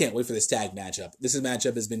 I can't wait for this tag matchup. This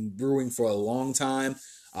matchup has been brewing for a long time.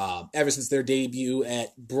 Ever since their debut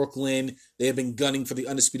at Brooklyn, they have been gunning for the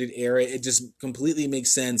Undisputed Era. It just completely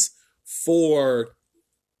makes sense for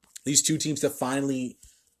these two teams to finally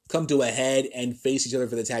come to a head and face each other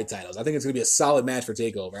for the tag titles. I think it's going to be a solid match for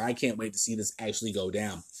TakeOver. I can't wait to see this actually go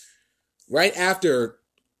down. Right after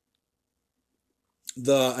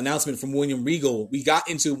the announcement from William Regal, we got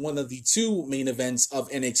into one of the 2 main events of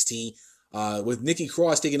NXT, with Nikki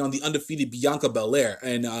Cross taking on the undefeated Bianca Belair.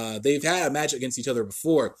 And they've had a match against each other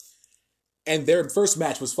before. And their first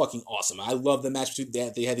match was fucking awesome. I love the match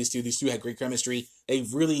that they had these two. These two had great chemistry. They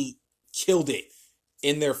really killed it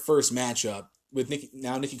in their first matchup. With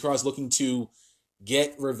Nikki Cross looking to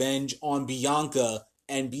get revenge on Bianca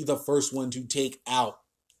and be the first one to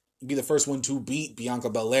beat Bianca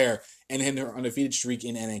Belair and end her undefeated streak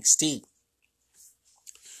in NXT.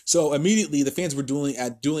 So immediately the fans were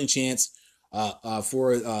dueling chants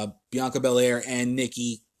for Bianca Belair and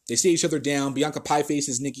Nikki. They stay each other down. Bianca pie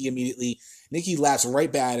faces Nikki immediately. Nikki laughs right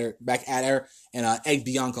back at her and egg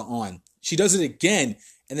Bianca on. She does it again,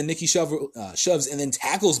 and then Nikki shoves and then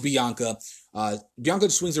tackles Bianca. Bianca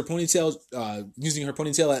swings her ponytail, using her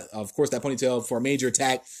ponytail, of course, that ponytail for a major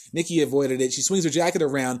attack. Nikki avoided it. She swings her jacket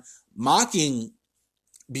around, mocking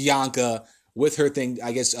Bianca with her thing,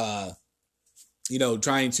 I guess,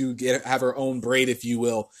 trying to have her own braid, if you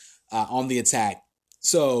will, on the attack.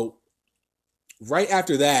 So right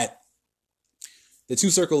after that, the two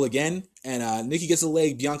circle again, and Nikki gets a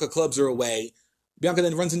leg. Bianca clubs her away. Bianca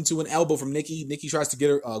then runs into an elbow from Nikki. Nikki tries to get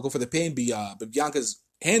her go for the pin, but Bianca's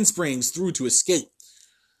handsprings through to escape.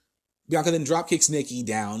 Bianca then drop kicks Nikki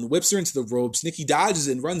down, whips her into the ropes. Nikki dodges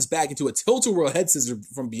and runs back into a tilt-a-whirl head scissor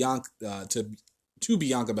from Bianca to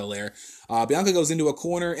Bianca Belair. Bianca goes into a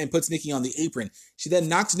corner and puts Nikki on the apron. She then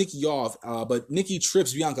knocks Nikki off, but Nikki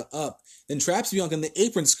trips Bianca up, then traps Bianca in the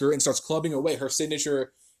apron skirt and starts clubbing away. Her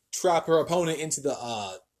signature trap her opponent into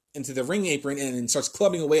the ring apron and starts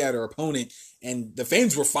clubbing away at her opponent. And the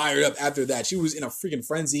fans were fired up after that. She was in a freaking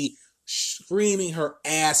frenzy, screaming her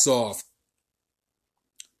ass off.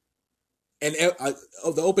 And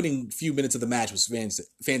the opening few minutes of the match was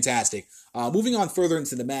fantastic. Moving on further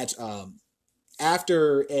into the match,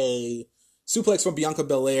 after a suplex from Bianca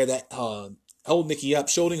Belair that held Nikki up,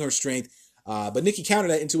 showing her strength, but Nikki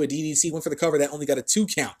countered that into a DDT, went for the cover that only got a 2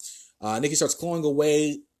 count. Nikki starts clawing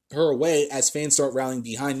her away as fans start rallying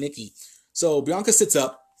behind Nikki. So Bianca sits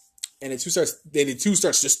up, and the two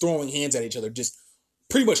starts just throwing hands at each other, just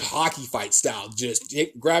pretty much hockey fight style, just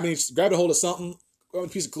grabbing a hold of something, grabbing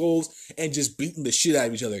a piece of clothes, and just beating the shit out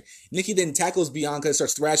of each other. Nikki then tackles Bianca,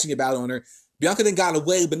 starts thrashing about on her. Bianca then got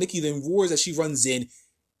away, but Nikki then roars as she runs in,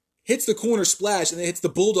 hits the corner splash, and then hits the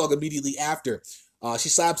bulldog immediately after. She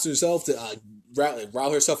slaps herself to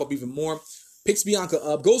rile herself up even more, picks Bianca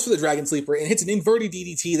up, goes for the Dragon Sleeper, and hits an inverted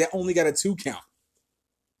DDT that only got a 2 count.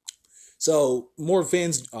 So, more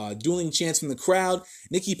fans dueling chants from the crowd.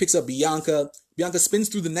 Nikki picks up Bianca. Bianca spins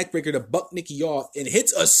through the neckbreaker to buck Nikki off and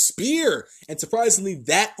hits a spear. And surprisingly,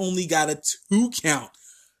 that only got a 2 count.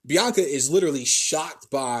 Bianca is literally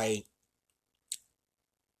shocked by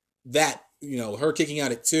that, her kicking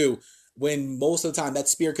out at 2, when most of the time that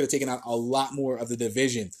spear could have taken out a lot more of the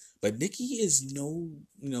division. But Nikki is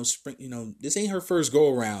this ain't her first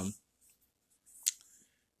go around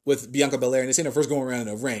with Bianca Belair, and this ain't her first go around in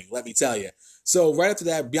a ring, let me tell you. So right after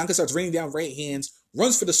that, Bianca starts raining down right hands,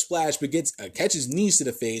 runs for the splash, but catches knees to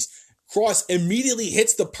the face. Cross immediately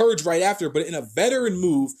hits the purge right after, but in a veteran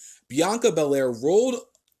move, Bianca Belair rolled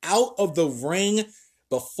out of the ring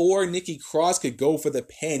before Nikki Cross could go for the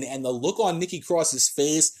pin, and the look on Nikki Cross's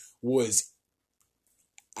face was,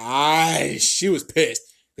 she was pissed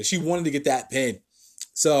because she wanted to get that pin.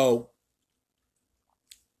 So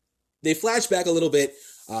they flash back a little bit.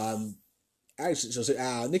 She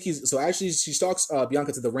stalks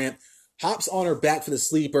Bianca to the ramp, hops on her back for the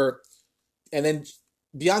sleeper, and then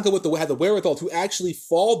Bianca had the wherewithal to actually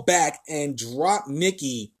fall back and drop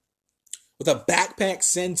Nikki with a backpack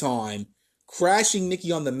senton, crashing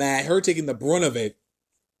Nikki on the mat, her taking the brunt of it,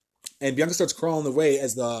 and Bianca starts crawling away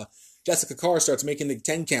as the Jessica Carr starts making the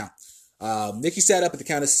 10 count. Nikki sat up at the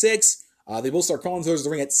count of 6. They both start crawling towards the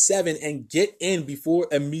ring at 7 and get in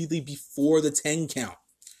immediately before the 10 count.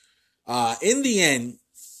 In the end,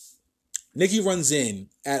 Nikki runs in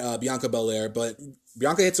at Bianca Belair, but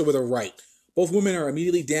Bianca hits her with a right. Both women are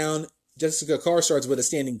immediately down. Jessica Carr starts with a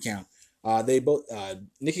standing count.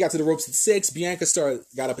 Nikki got to the ropes at 6. Bianca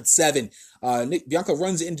got up at 7. Bianca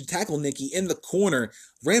runs in to tackle Nikki in the corner,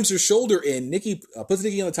 rams her shoulder in. Nikki puts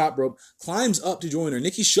Nikki on the top rope, climbs up to join her.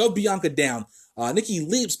 Nikki shoved Bianca down. Nikki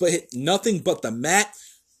leaps, but hit nothing but the mat,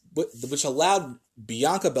 which allowed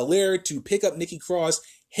Bianca Belair to pick up Nikki Cross,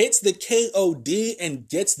 hits the KOD, and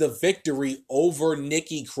gets the victory over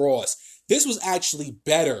Nikki Cross. This was actually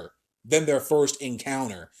better than their first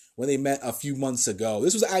encounter when they met a few months ago.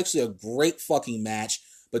 This was actually a great fucking match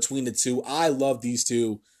between the two. I love these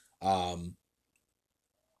two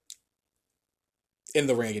in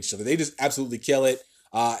the ring against each other. They just absolutely kill it.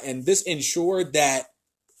 And this ensured that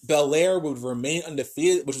Belair would remain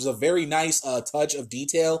undefeated, which was a very nice touch of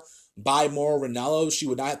detail by Mauro Ranallo. She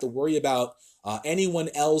would not have to worry about anyone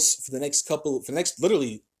else for the next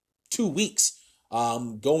literally 2 weeks,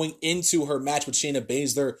 going into her match with Shayna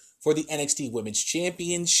Baszler for the NXT Women's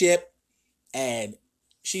Championship, and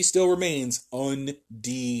she still remains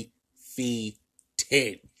undefeated.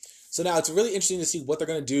 So now it's really interesting to see what they're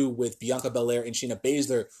going to do with Bianca Belair and Shayna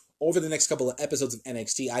Baszler over the next couple of episodes of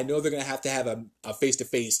NXT. I know they're going to have a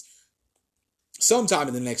face-to-face sometime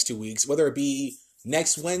in the next 2 weeks, whether it be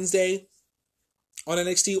next Wednesday on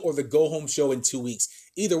NXT or the go-home show in 2 weeks.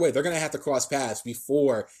 Either way, they're going to have to cross paths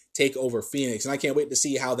before TakeOver Phoenix, and I can't wait to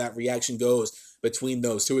see how that reaction goes between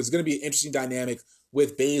those two. It's going to be an interesting dynamic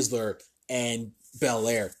with Baszler and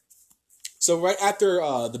Belair. So right after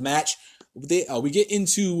the match, we get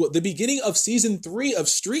into the beginning of season 3 of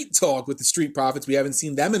Street Talk with the Street Profits. We haven't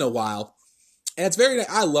seen them in a while, and it's very nice.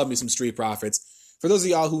 I love me some Street Profits. For those of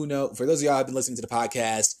y'all who know, for those of y'all who have been listening to the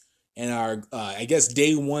podcast and are, I guess,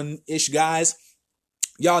 day one-ish guys,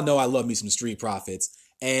 y'all know I love me some Street Profits.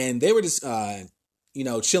 And they were just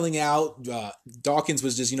chilling out. Dawkins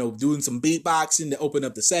was just, doing some beatboxing to open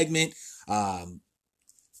up the segment.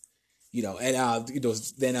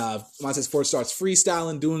 Then Montez Ford starts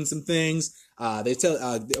freestyling, doing some things. They tell,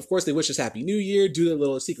 of course, they wish us Happy New Year, do their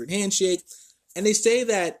little secret handshake, and they say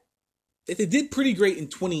that they did pretty great in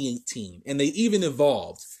 2018, and they even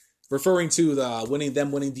evolved, referring to winning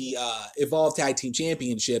the Evolve Tag Team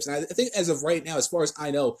Championships. And I think as of right now, as far as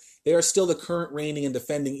I know, they are still the current reigning and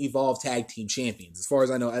defending Evolve Tag Team Champions, as far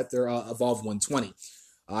as I know, at their Evolve 120.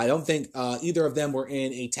 I don't think either of them were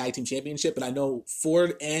in a tag team championship, but I know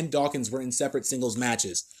Ford and Dawkins were in separate singles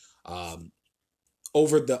matches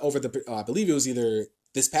over the I believe it was either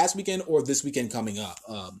this past weekend or this weekend coming up.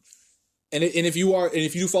 And if you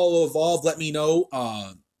do follow Evolve, let me know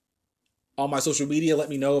on my social media. Let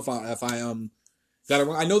me know if I got it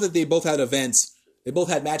wrong. I know that they both had events. They both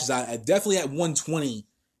had matches. I definitely at 120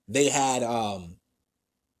 they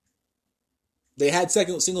had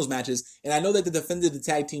second singles matches, and I know that they defended the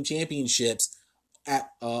tag team championships at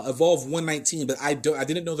Evolve 119, but I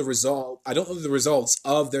didn't know the result. I don't know the results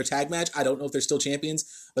of their tag match. I don't know if they're still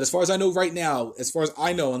champions. But as far as I know right now, as far as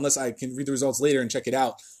I know, unless I can read the results later and check it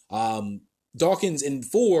out, Dawkins and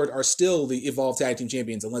Ford are still the Evolve tag team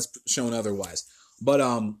champions, unless shown otherwise. But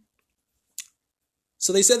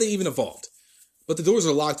so they said they even evolved, but the doors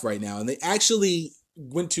are locked right now, and they actually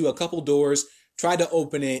went to a couple doors. Tried to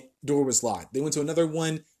open it, door was locked. They went to another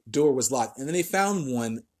one, door was locked. And then they found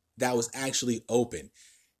one that was actually open.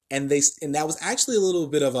 And that was actually a little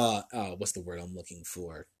bit of a, what's the word I'm looking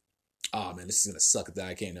for? Oh man, this is going to suck that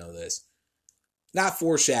I can't know this. Not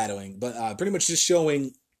foreshadowing, but pretty much just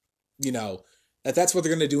showing, that's what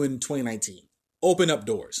they're going to do in 2019. Open up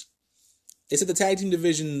doors. They said the tag team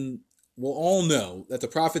division will all know that the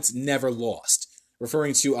Profits never lost.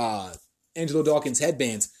 Referring to Angelo Dawkins'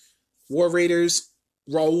 headbands. War Raiders,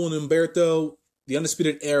 Raul and Humberto, the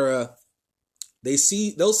Undisputed Era, they'll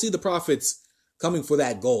see the Profits coming for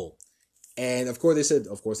that goal. And of course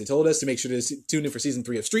they told us to make sure to tune in for season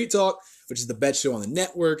 3 of Street Talk, which is the best show on the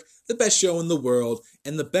network, the best show in the world,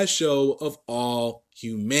 and the best show of all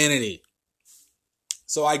humanity.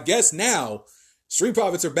 So I guess now Street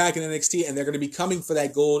Profits are back in NXT, and they're going to be coming for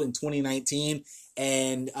that gold in 2019.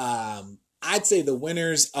 And I'd say the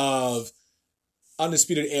winners of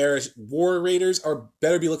Undisputed Era War Raiders are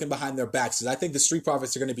better be looking behind their backs, because I think the Street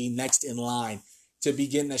Profits are going to be next in line to be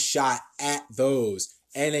getting a shot at those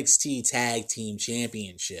NXT Tag Team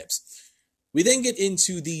Championships. We then get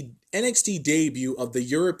into the NXT debut of the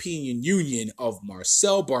European Union of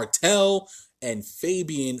Marcel Bartel and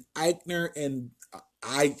Fabian Eichner, and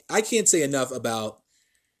I can't say enough about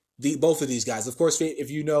both of these guys. Of course,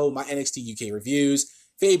 if you know my NXT UK reviews,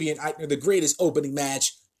 Fabian Eichner, the greatest opening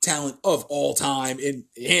match talent of all time, and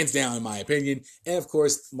hands down in my opinion. And of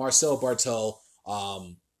course, Marcel Bartel,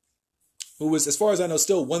 who was, as far as I know,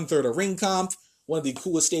 still 1/3 of Ring Comp, one of the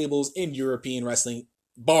coolest stables in European wrestling,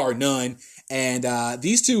 bar none. And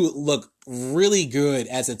these two look really good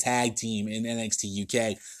as a tag team in NXT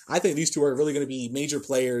UK. I think these two are really going to be major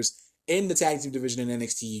players in the tag team division in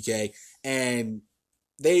NXT UK. And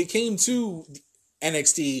they came to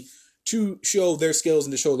NXT to show their skills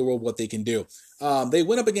and to show the world what they can do. They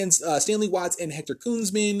went up against Stanley Watts and Hector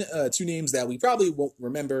Kunzman, two names that we probably won't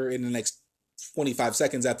remember in the next 25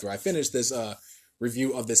 seconds after I finish this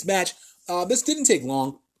review of this match. This didn't take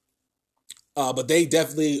long, but they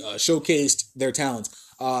definitely showcased their talents.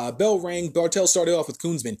 Bell rang. Bartel started off with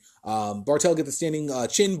Kunzman. Bartel gets the standing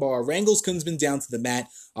chin bar, wrangles Kunzman down to the mat.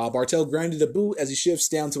 Bartel grounded a boot as he shifts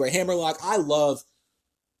down to a hammerlock. I love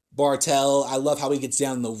Bartel. I love how he gets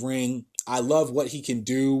down in the ring. I love what he can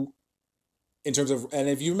do in terms of, and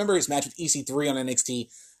if you remember his match with EC3 on NXT,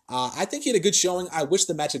 I think he had a good showing. I wish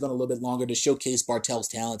the match had gone a little bit longer to showcase Bartel's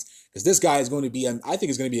talents, because this guy is going to be, I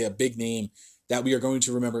think is going to be a big name that we are going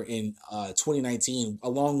to remember in 2019,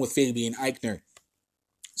 along with Fabian Eichner.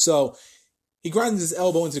 So he grinds his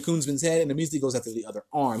elbow into Kunzman's head and immediately goes after the other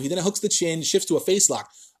arm. He then hooks the chin, shifts to a face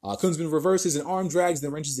lock. Kunzman reverses and arm drags,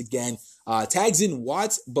 then wrenches again. Tags in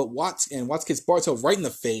Watts, but Watts gets Bartel right in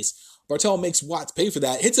the face. Bartel makes Watts pay for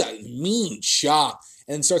that, hits a mean chop,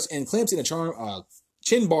 and clamps in a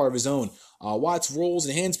chin bar of his own. Watts rolls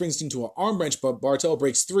and handsprings into an arm wrench, but Bartel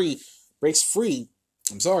breaks free,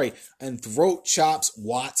 and throat chops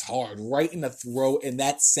Watts hard, right in the throat, and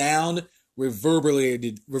that sound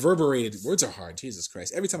reverberated. Words are hard, Jesus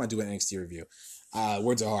Christ. Every time I do an NXT review,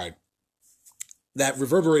 words are hard. That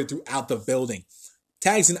reverberated throughout the building.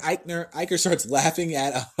 Tags in Eichner. Eichner starts laughing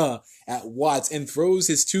at Watts and throws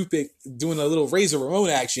his toothpick, doing a little Razor Ramon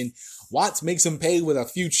action. Watts makes him pay with a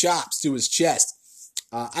few chops to his chest.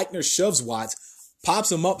 Eichner shoves Watts.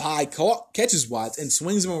 pops him up high, catches Watts, and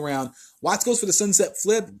swings him around. Watts goes for the sunset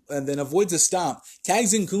flip and then avoids a stomp,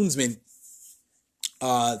 tags in Koonsman,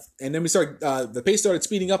 and then the pace started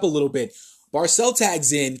speeding up a little bit. Barcel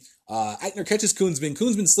tags in, Eichner catches Koonsman,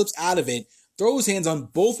 Koonsman slips out of it, throws hands on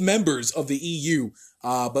both members of the EU,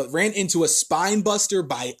 but ran into a spine buster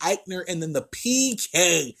by Eichner and then the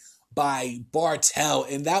PK by Bartel,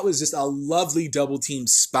 and that was just a lovely double team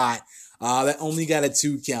spot that only got a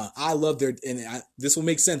 2 count. I love this will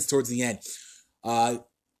make sense towards the end.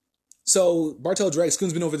 So Bartel drags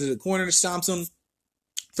Koonsman over to the corner, stomps him,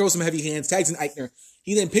 throws some heavy hands, tags in Eichner.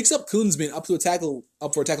 He then picks up Koonsman up for a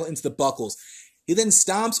tackle into the buckles. He then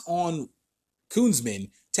stomps on Koonsman,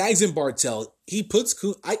 tags in Bartel. Eichner puts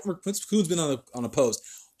Koonsman on a post,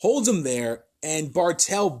 holds him there, and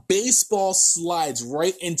Bartel baseball slides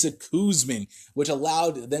right into Koonsman, which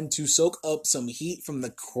allowed them to soak up some heat from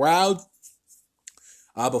the crowd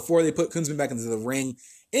before they put Koonsman back into the ring.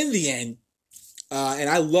 In the end, and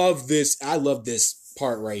I love this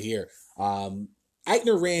part right here.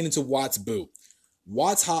 Eichner ran into Watts' boot.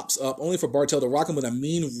 Watts hops up only for Bartel to rock him with a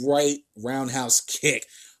mean right roundhouse kick.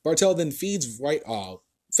 Bartel then fed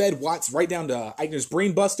Watts right down to Eichner's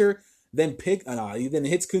brainbuster. Then he then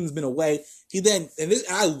hits Koonsman away.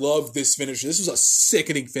 I love this finisher. This was a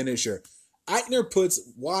sickening finisher. Eichner puts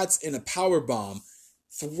Watts in a power bomb,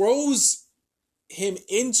 throws him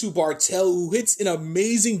into Bartel, who hits an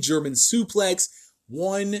amazing German suplex.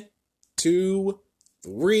 1, 2,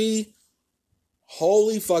 3.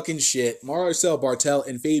 Holy fucking shit. Marcel Bartel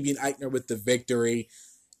and Fabian Eichner with the victory.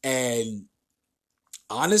 And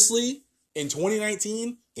honestly, in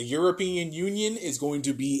 2019, the European Union is going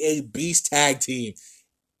to be a beast tag team.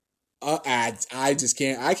 I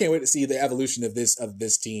can't wait to see the evolution of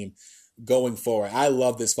this team going forward. I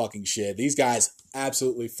love this fucking shit. These guys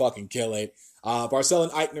absolutely fucking kill it. Barcel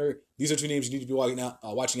and Eichner, these are 2 names you need to be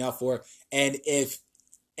watching out for. And if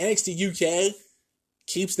NXT UK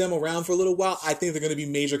keeps them around for a little while, I think they're going to be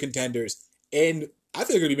major contenders. And I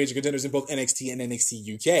think they're going to be major contenders in both NXT and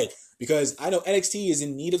NXT UK, because I know NXT is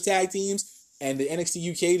in need of tag teams, and the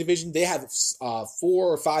NXT UK division, they have 4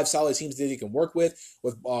 or 5 solid teams that they can work with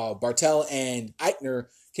Bartel and Eichner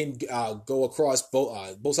can go across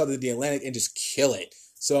both sides of the Atlantic and just kill it.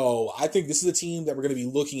 So I think this is a team that we're going to be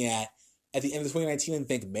looking at the end of 2019 and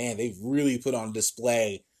think, man, they've really put on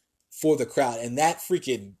display for the crowd. And that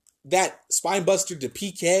spine buster to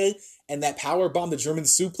PK and that power bomb, the German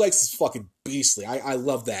suplex, is fucking beastly. I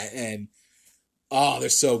love that. And they're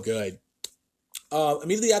so good.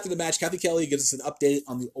 Immediately after the match, Kathy Kelly gives us an update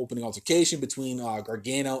on the opening altercation between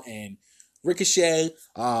Gargano and Ricochet.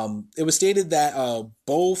 It was stated that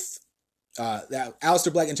that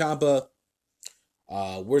Aleister Black and Ciampa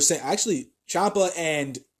were sent. Actually, Ciampa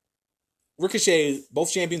and Ricochet,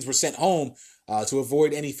 both champions, were sent home to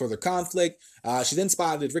avoid any further conflict. She then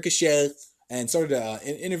spotted Ricochet and started an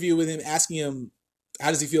interview with him, asking him how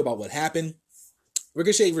does he feel about what happened.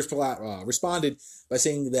 Ricochet responded by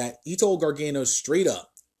saying that he told Gargano straight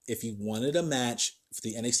up, if he wanted a match for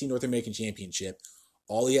the NXT North American Championship,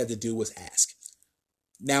 all he had to do was ask.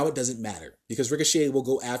 Now it doesn't matter, because Ricochet will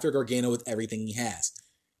go after Gargano with everything he has.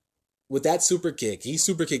 With that super kick, he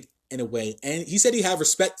super kicked in a way, and he said he had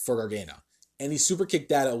respect for Gargano, and he super kicked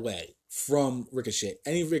that away from Ricochet,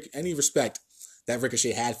 any respect that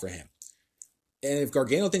Ricochet had for him. And if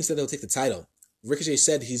Gargano thinks that he'll take the title, Ricochet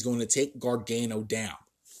said he's going to take Gargano down.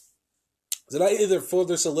 So that either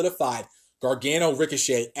further solidified Gargano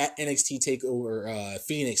Ricochet at NXT TakeOver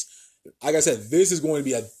Phoenix. Like I said, this is going to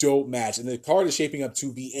be a dope match, and the card is shaping up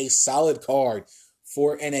to be a solid card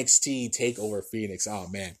for NXT TakeOver Phoenix. Oh,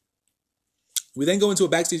 man. We then go into a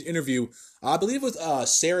backstage interview, I believe with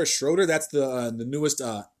Sarah Schroeder. That's the newest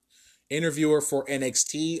interviewer for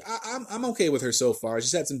NXT. I'm okay with her so far.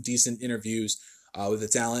 She's had some decent interviews with the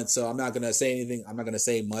talent, so I'm not going to say anything. I'm not going to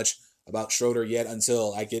say much about Schroeder yet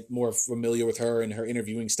until I get more familiar with her and her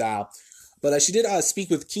interviewing style. But she did speak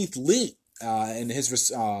with Keith Lee in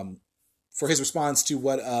for his response to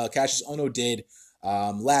what Cassius Ohno did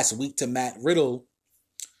last week to Matt Riddle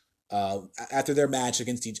after their match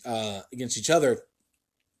against each other.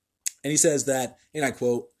 And he says that, and I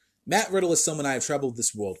quote, "Matt Riddle is someone I have traveled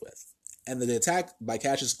this world with, and the attack by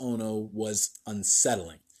Cassius Ohno was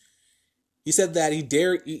unsettling." He said that he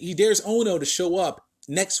dares Ohno to show up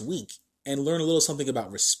next week and learn a little something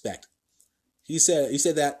about respect. He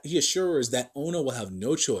said that he assures that Ohno will have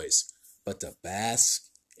no choice but to bask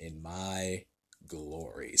in my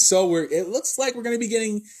glory. So it looks like we're going to be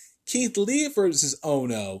getting Keith Lee versus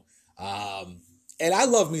Ohno. And I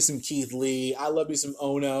love me some Keith Lee. I love me some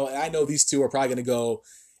Ohno. And I know these two are probably going to go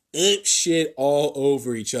ape shit all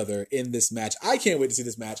over each other in this match. I can't wait to see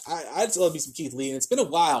this match. I just love me some Keith Lee, and it's been a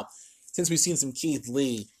while since we've seen some Keith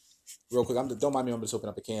Lee. Real quick, don't mind me, I'm just opening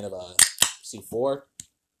up a can of C4.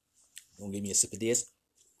 Don't give me a sip of this.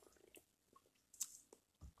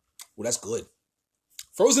 Well, that's good.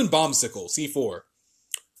 Frozen Bombsicle, C4.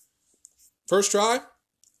 First try,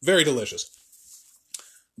 very delicious.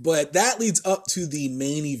 But that leads up to the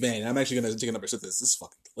main event. I'm actually going to take another sip of this. This is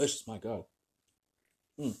fucking delicious, my God.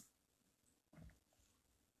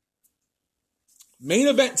 Main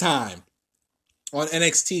event time on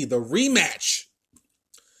NXT. The rematch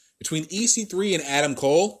between EC3 and Adam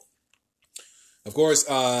Cole. Of course,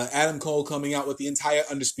 Adam Cole coming out with the entire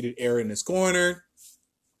Undisputed Era in his corner.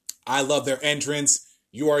 I love their entrance.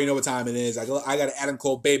 You already know what time it is. I got an Adam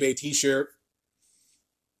Cole Bebe t-shirt.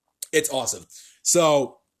 It's awesome.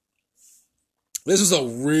 So, this was a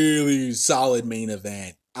really solid main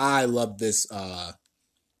event. I love this.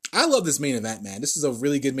 I love this main event, man. This is a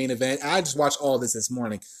really good main event. I just watched all this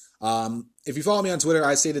morning. If you follow me on Twitter,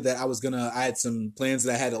 I stated that I had some plans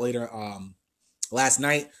that I had later last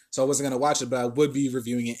night, so I wasn't gonna watch it, but I would be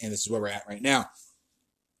reviewing it, and this is where we're at right now.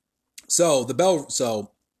 So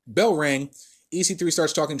bell rang. EC3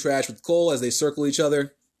 starts talking trash with Cole as they circle each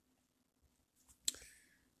other.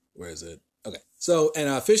 Where is it? Okay. So,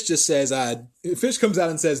 and Fish just says, Fish comes out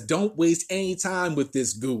and says, "Don't waste any time with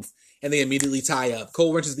this goof." And they immediately tie up.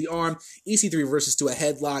 Cole wrenches the arm. EC3 reverses to a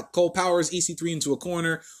headlock. Cole powers EC3 into a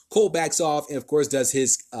corner. Cole backs off and, of course, does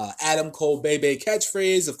his Adam Cole Bebe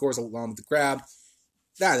catchphrase, of course, along with the crowd.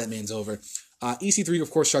 That man's over. EC3, of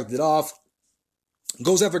course, shrugged it off.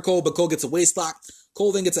 Goes after Cole, but Cole gets a waist lock.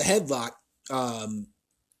 Cole then gets a headlock. And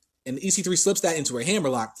EC3 slips that into a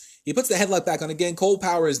hammerlock. He puts the headlock back on again. Cole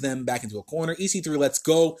powers them back into a corner. EC3 lets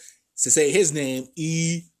go to say his name,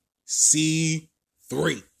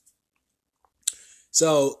 EC3.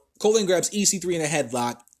 So Cole then grabs EC3 in a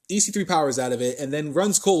headlock. EC3 powers out of it and then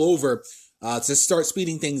runs Cole over to start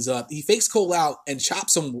speeding things up. He fakes Cole out and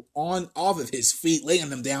chops him off of his feet, laying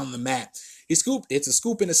him down on the mat. It's a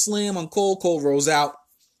scoop and a slam on Cole. Cole rolls out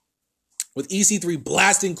with EC3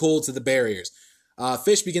 blasting Cole to the barriers.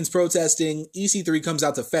 Fish begins protesting. EC3 comes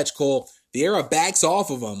out to fetch Cole. The Era backs off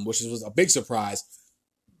of him, which was a big surprise.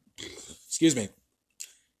 Excuse me.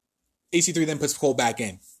 EC3 then puts Cole back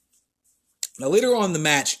in. Now, later on in the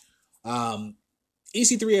match,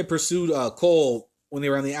 EC3 had pursued Cole when they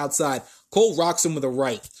were on the outside. Cole rocks him with a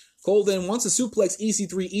right. Cole then wants to suplex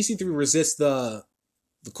EC3. EC3 resists the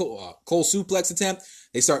Cole suplex attempt.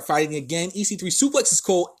 They start fighting again. EC3 suplexes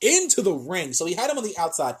Cole into the ring. So he had him on the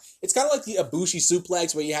outside. It's kind of like the Ibushi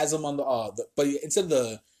suplex where he has him on but instead of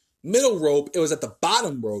the middle rope, it was at the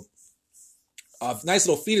bottom rope. Nice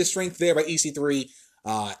little feat of strength there by EC3.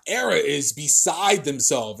 Era is beside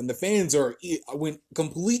themselves, and the fans went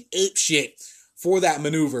complete ape shit for that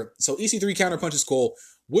maneuver. So EC3 counterpunches Cole,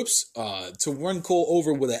 whips to run Cole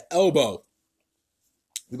over with an elbow.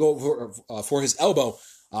 We go for his elbow.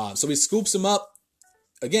 So he scoops him up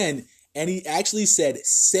again, and he actually said,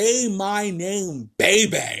 "Say my name,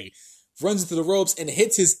 baby." Runs into the ropes and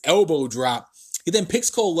hits his elbow drop. He then picks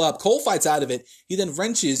Cole up. Cole fights out of it. He then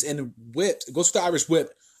wrenches and goes for the Irish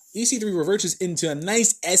whip. EC3 reverses into a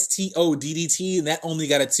nice STO DDT, and that only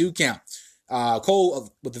got a 2 count.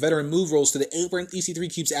 Cole, with the veteran move, rolls to the apron. EC3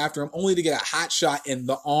 keeps after him, only to get a hot shot in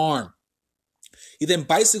the arm. He then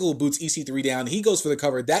bicycle boots EC3 down. He goes for the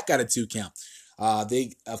cover. That got a 2 count.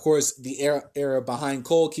 The era behind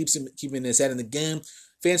Cole keeping his head in the game.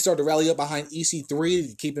 Fans start to rally up behind EC3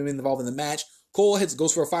 to keep him involved in the match. Cole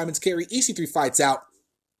goes for a fireman's carry. EC3 fights out.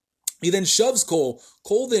 He then shoves Cole.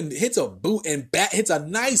 Cole then hits a boot and hits a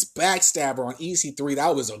nice backstabber on EC3.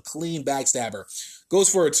 That was a clean backstabber. Goes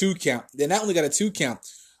for a 2 count. Then that only got a 2 count.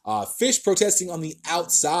 Fish protesting on the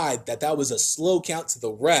outside that was a slow count to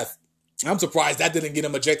the ref. I'm surprised that didn't get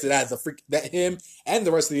him ejected out of that him and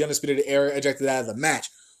the rest of the Undisputed Era ejected out of the match.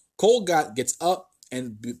 Cole gets up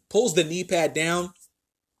and pulls the knee pad down,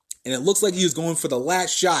 and it looks like he was going for the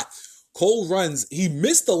last shot. Cole runs. He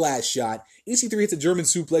missed the last shot. EC3 hits a German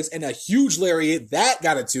suplex and a huge lariat. That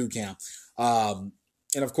got a 2 count. And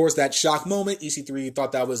of course, that shock moment, EC3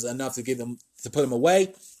 thought that was enough to put him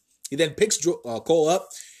away. He then picks Cole up,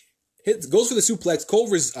 goes for the suplex. Cole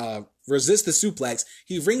resists the suplex.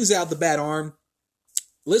 He rings out the bad arm,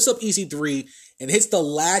 lifts up EC3, and hits the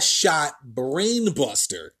last shot, brain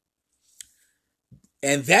buster.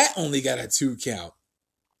 And that only got a 2 count.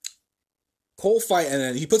 Cole fight, and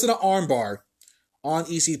then he puts in an arm bar on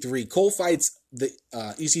EC3. Cole fights the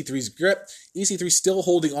EC3's grip. EC3 still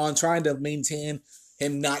holding on, trying to maintain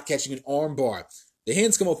him not catching an arm bar. The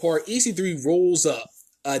hands come apart. EC3 rolls up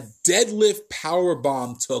A deadlift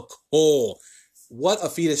powerbomb to Cole. What a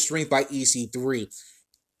feat of strength by EC3.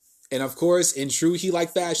 And of course, in true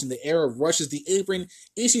heel-like fashion, the Era rushes the apron.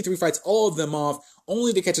 EC3 fights all of them off,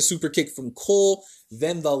 only to catch a super kick from Cole.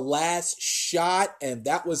 Then the last shot, and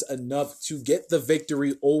that was enough to get the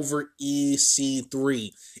victory over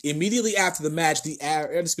EC3. Immediately after the match, the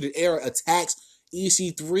Undisputed Era attacks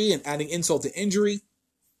EC3 and adding insult to injury.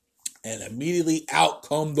 And immediately out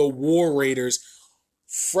come the War Raiders,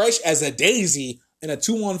 fresh as a daisy, in a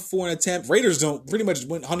 2-on-4 attempt. Raiders don't pretty much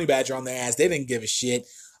went honey badger on their ass. They didn't give a shit.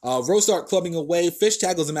 Rose start clubbing away. Fish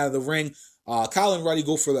tackles him out of the ring. Kyle and Roddy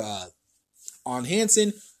go for the on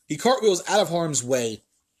Hansen. He cartwheels out of harm's way.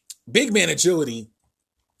 Big man agility,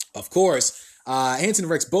 of course. Hansen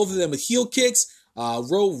wrecks both of them with heel kicks.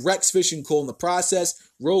 Rowe wrecks Fish and Cole in the process.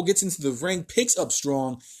 Rowe gets into the ring, picks up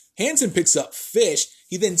Strong. Hansen picks up Fish.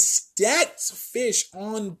 He then stacks Fish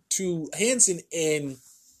onto Hansen, and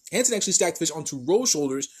Hansen actually stacked Fish onto Rowe's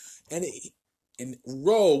shoulders, and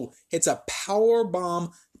Rowe hits a power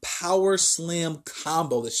bomb, power slam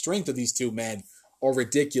combo. The strength of these two men are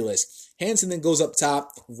ridiculous. Hansen then goes up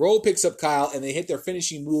top. Rowe picks up Kyle, and they hit their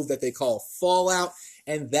finishing move that they call Fallout,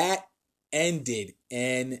 and that ended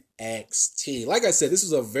NXT. Like I said, this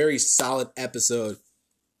was a very solid episode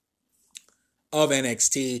of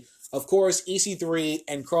NXT. Of course, EC3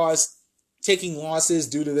 and Cross taking losses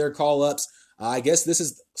due to their call-ups. I guess this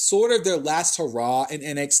is sort of their last hurrah in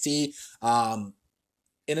NXT,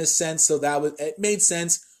 in a sense. So it made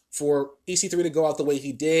sense for EC3 to go out the way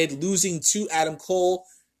he did, losing to Adam Cole.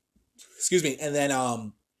 Excuse me, and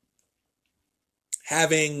then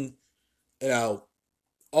having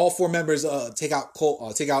all four members take out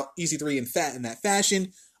EC3 in that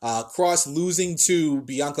fashion. Cross losing to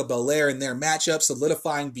Bianca Belair in their matchup,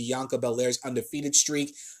 solidifying Bianca Belair's undefeated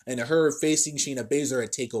streak, and her facing Shayna Baszler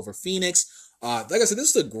at TakeOver Phoenix. Like I said,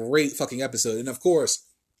 this is a great fucking episode. And of course,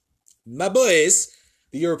 my boys,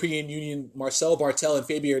 the European Union, Marcel Bartel and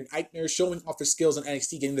Fabian Eichner, showing off their skills in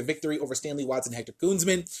NXT, getting the victory over Stanley Watts and Hector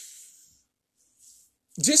Kunzman.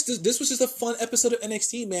 This was just a fun episode of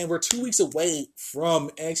NXT, man. We're 2 weeks away from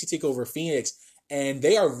NXT TakeOver Phoenix, and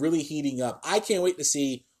they are really heating up. I can't wait to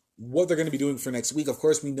see what they're going to be doing for next week. Of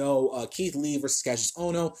course, we know Keith Lee versus Cassius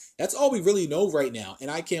Ohno. That's all we really know right now,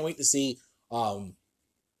 and I can't wait to see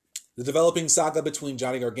the developing saga between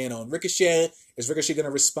Johnny Gargano and Ricochet. Is Ricochet going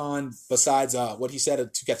to respond besides what he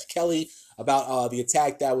said to Catch Kelly about the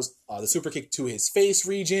attack that was the super kick to his face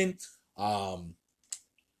region?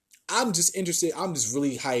 I'm just interested. I'm just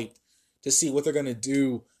really hyped to see what they're going to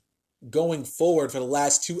do going forward for the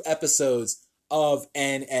last two episodes of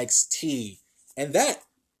NXT. And that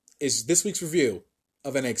is this week's review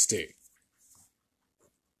of NXT.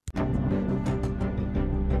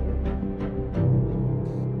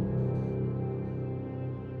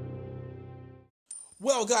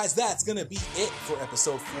 Well, guys, that's going to be it for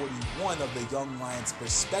episode 41 of the Young Lions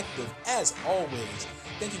Perspective. As always,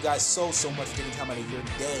 thank you guys so much for taking time out of your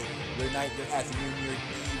day, your night, your afternoon, your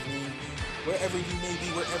evening, wherever you may be,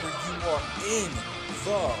 wherever you are in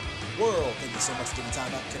the world. Thank you so much for taking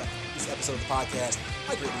time out to check out this episode of the podcast.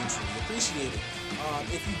 I greatly and truly appreciate it.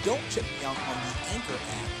 If you don't check me out on the Anchor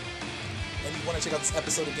app, and you want to check out this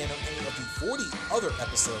episode again or any of the 40 other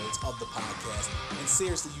episodes of the podcast, and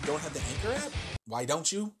seriously, you don't have the Anchor app? Why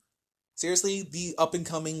don't you? Seriously, the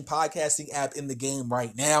up-and-coming podcasting app in the game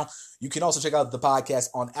right now. You can also check out the podcast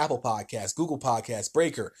on Apple Podcasts, Google Podcasts,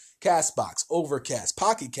 Breaker, CastBox, Overcast,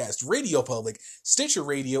 Pocket Cast, Radio Public, Stitcher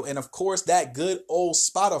Radio, and of course, that good old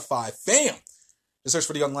Spotify. Fam! Just search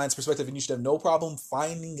for the Young Lions Perspective, and you should have no problem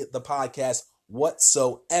finding the podcast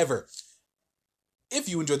whatsoever. If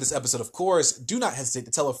you enjoyed this episode, of course, do not hesitate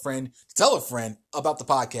to tell a friend about the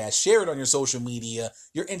podcast. Share it on your social media,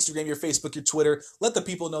 your Instagram, your Facebook, your Twitter. Let the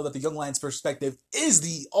people know that the Young Lions Perspective is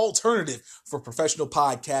the alternative for professional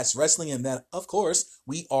podcast wrestling, and that, of course,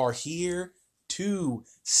 we are here to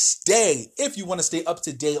stay. If you want to stay up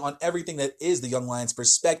to date on everything that is the Young Lions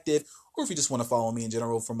Perspective, or if you just want to follow me in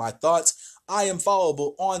general for my thoughts, I am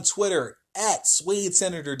followable on Twitter at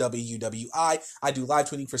SwadeSenatorWWI. I do live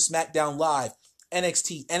tweeting for SmackDown Live,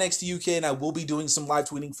 NXT UK, and I will be doing some live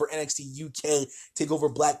tweeting for NXT UK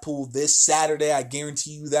TakeOver Blackpool this Saturday. I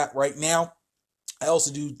guarantee you that right now. I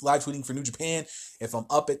also do live tweeting for New Japan. If I'm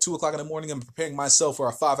up at 2 o'clock in the morning, I'm preparing myself for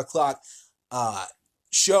a 5 o'clock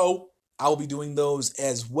show. I will be doing those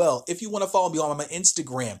as well. If you want to follow me on my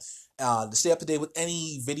Instagram, to stay up to date with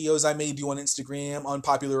any videos I may do on Instagram,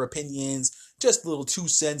 unpopular opinions, just little 2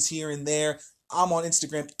 cents here and there, I'm on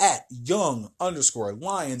Instagram at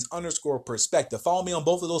young_lions_perspective. Follow me on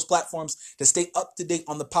both of those platforms to stay up to date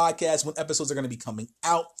on the podcast when episodes are going to be coming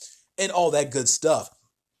out and all that good stuff.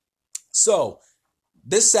 So,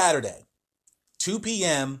 this Saturday, 2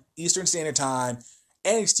 p.m. Eastern Standard Time,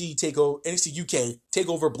 NXT UK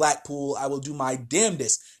Takeover Blackpool. I will do my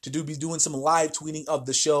damnedest to be doing some live tweeting of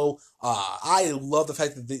the show. I love the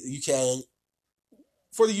fact that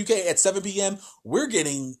for the UK at 7 p.m., we're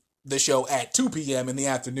getting the show at 2 p.m. in the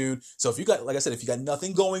afternoon. So if you got, like I said, if you got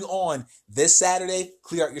nothing going on this Saturday,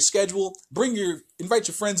 clear out your schedule, invite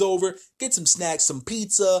your friends over, get some snacks, some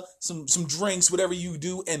pizza, some drinks, whatever you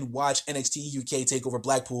do, and watch NXT UK Takeover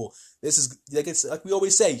Blackpool. This is, like we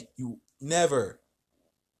always say, you never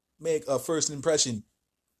make a first impression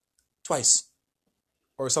twice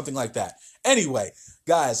or something like that. Anyway,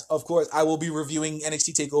 guys, of course, I will be reviewing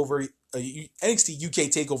NXT UK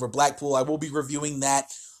Takeover Blackpool. I will be reviewing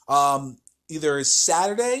that either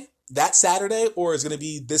that Saturday, or it's going to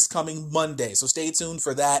be this coming Monday. So stay tuned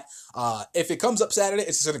for that. If it comes up Saturday,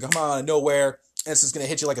 it's just going to come out of nowhere, and it's just going to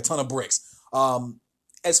hit you like a ton of bricks.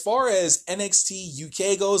 As far as NXT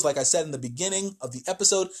UK goes, like I said in the beginning of the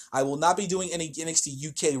episode, I will not be doing any NXT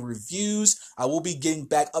UK reviews. I will be getting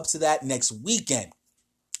back up to that next weekend.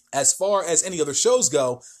 As far as any other shows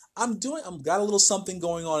go, I've got a little something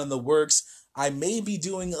going on in the works. I may be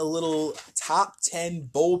doing a little top 10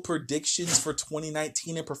 bold predictions for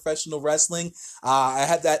 2019 in professional wrestling. I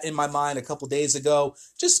had that in my mind a couple days ago.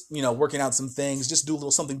 Just, working out some things. Just do a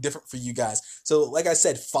little something different for you guys. So, like I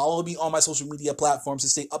said, follow me on my social media platforms to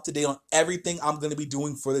stay up to date on everything I'm going to be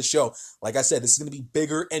doing for the show. Like I said, this is going to be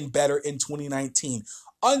bigger and better in 2019.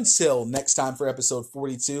 Until next time for episode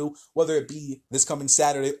 42, whether it be this coming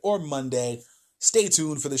Saturday or Monday, stay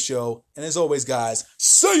tuned for the show. And as always, guys,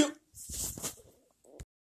 see ya!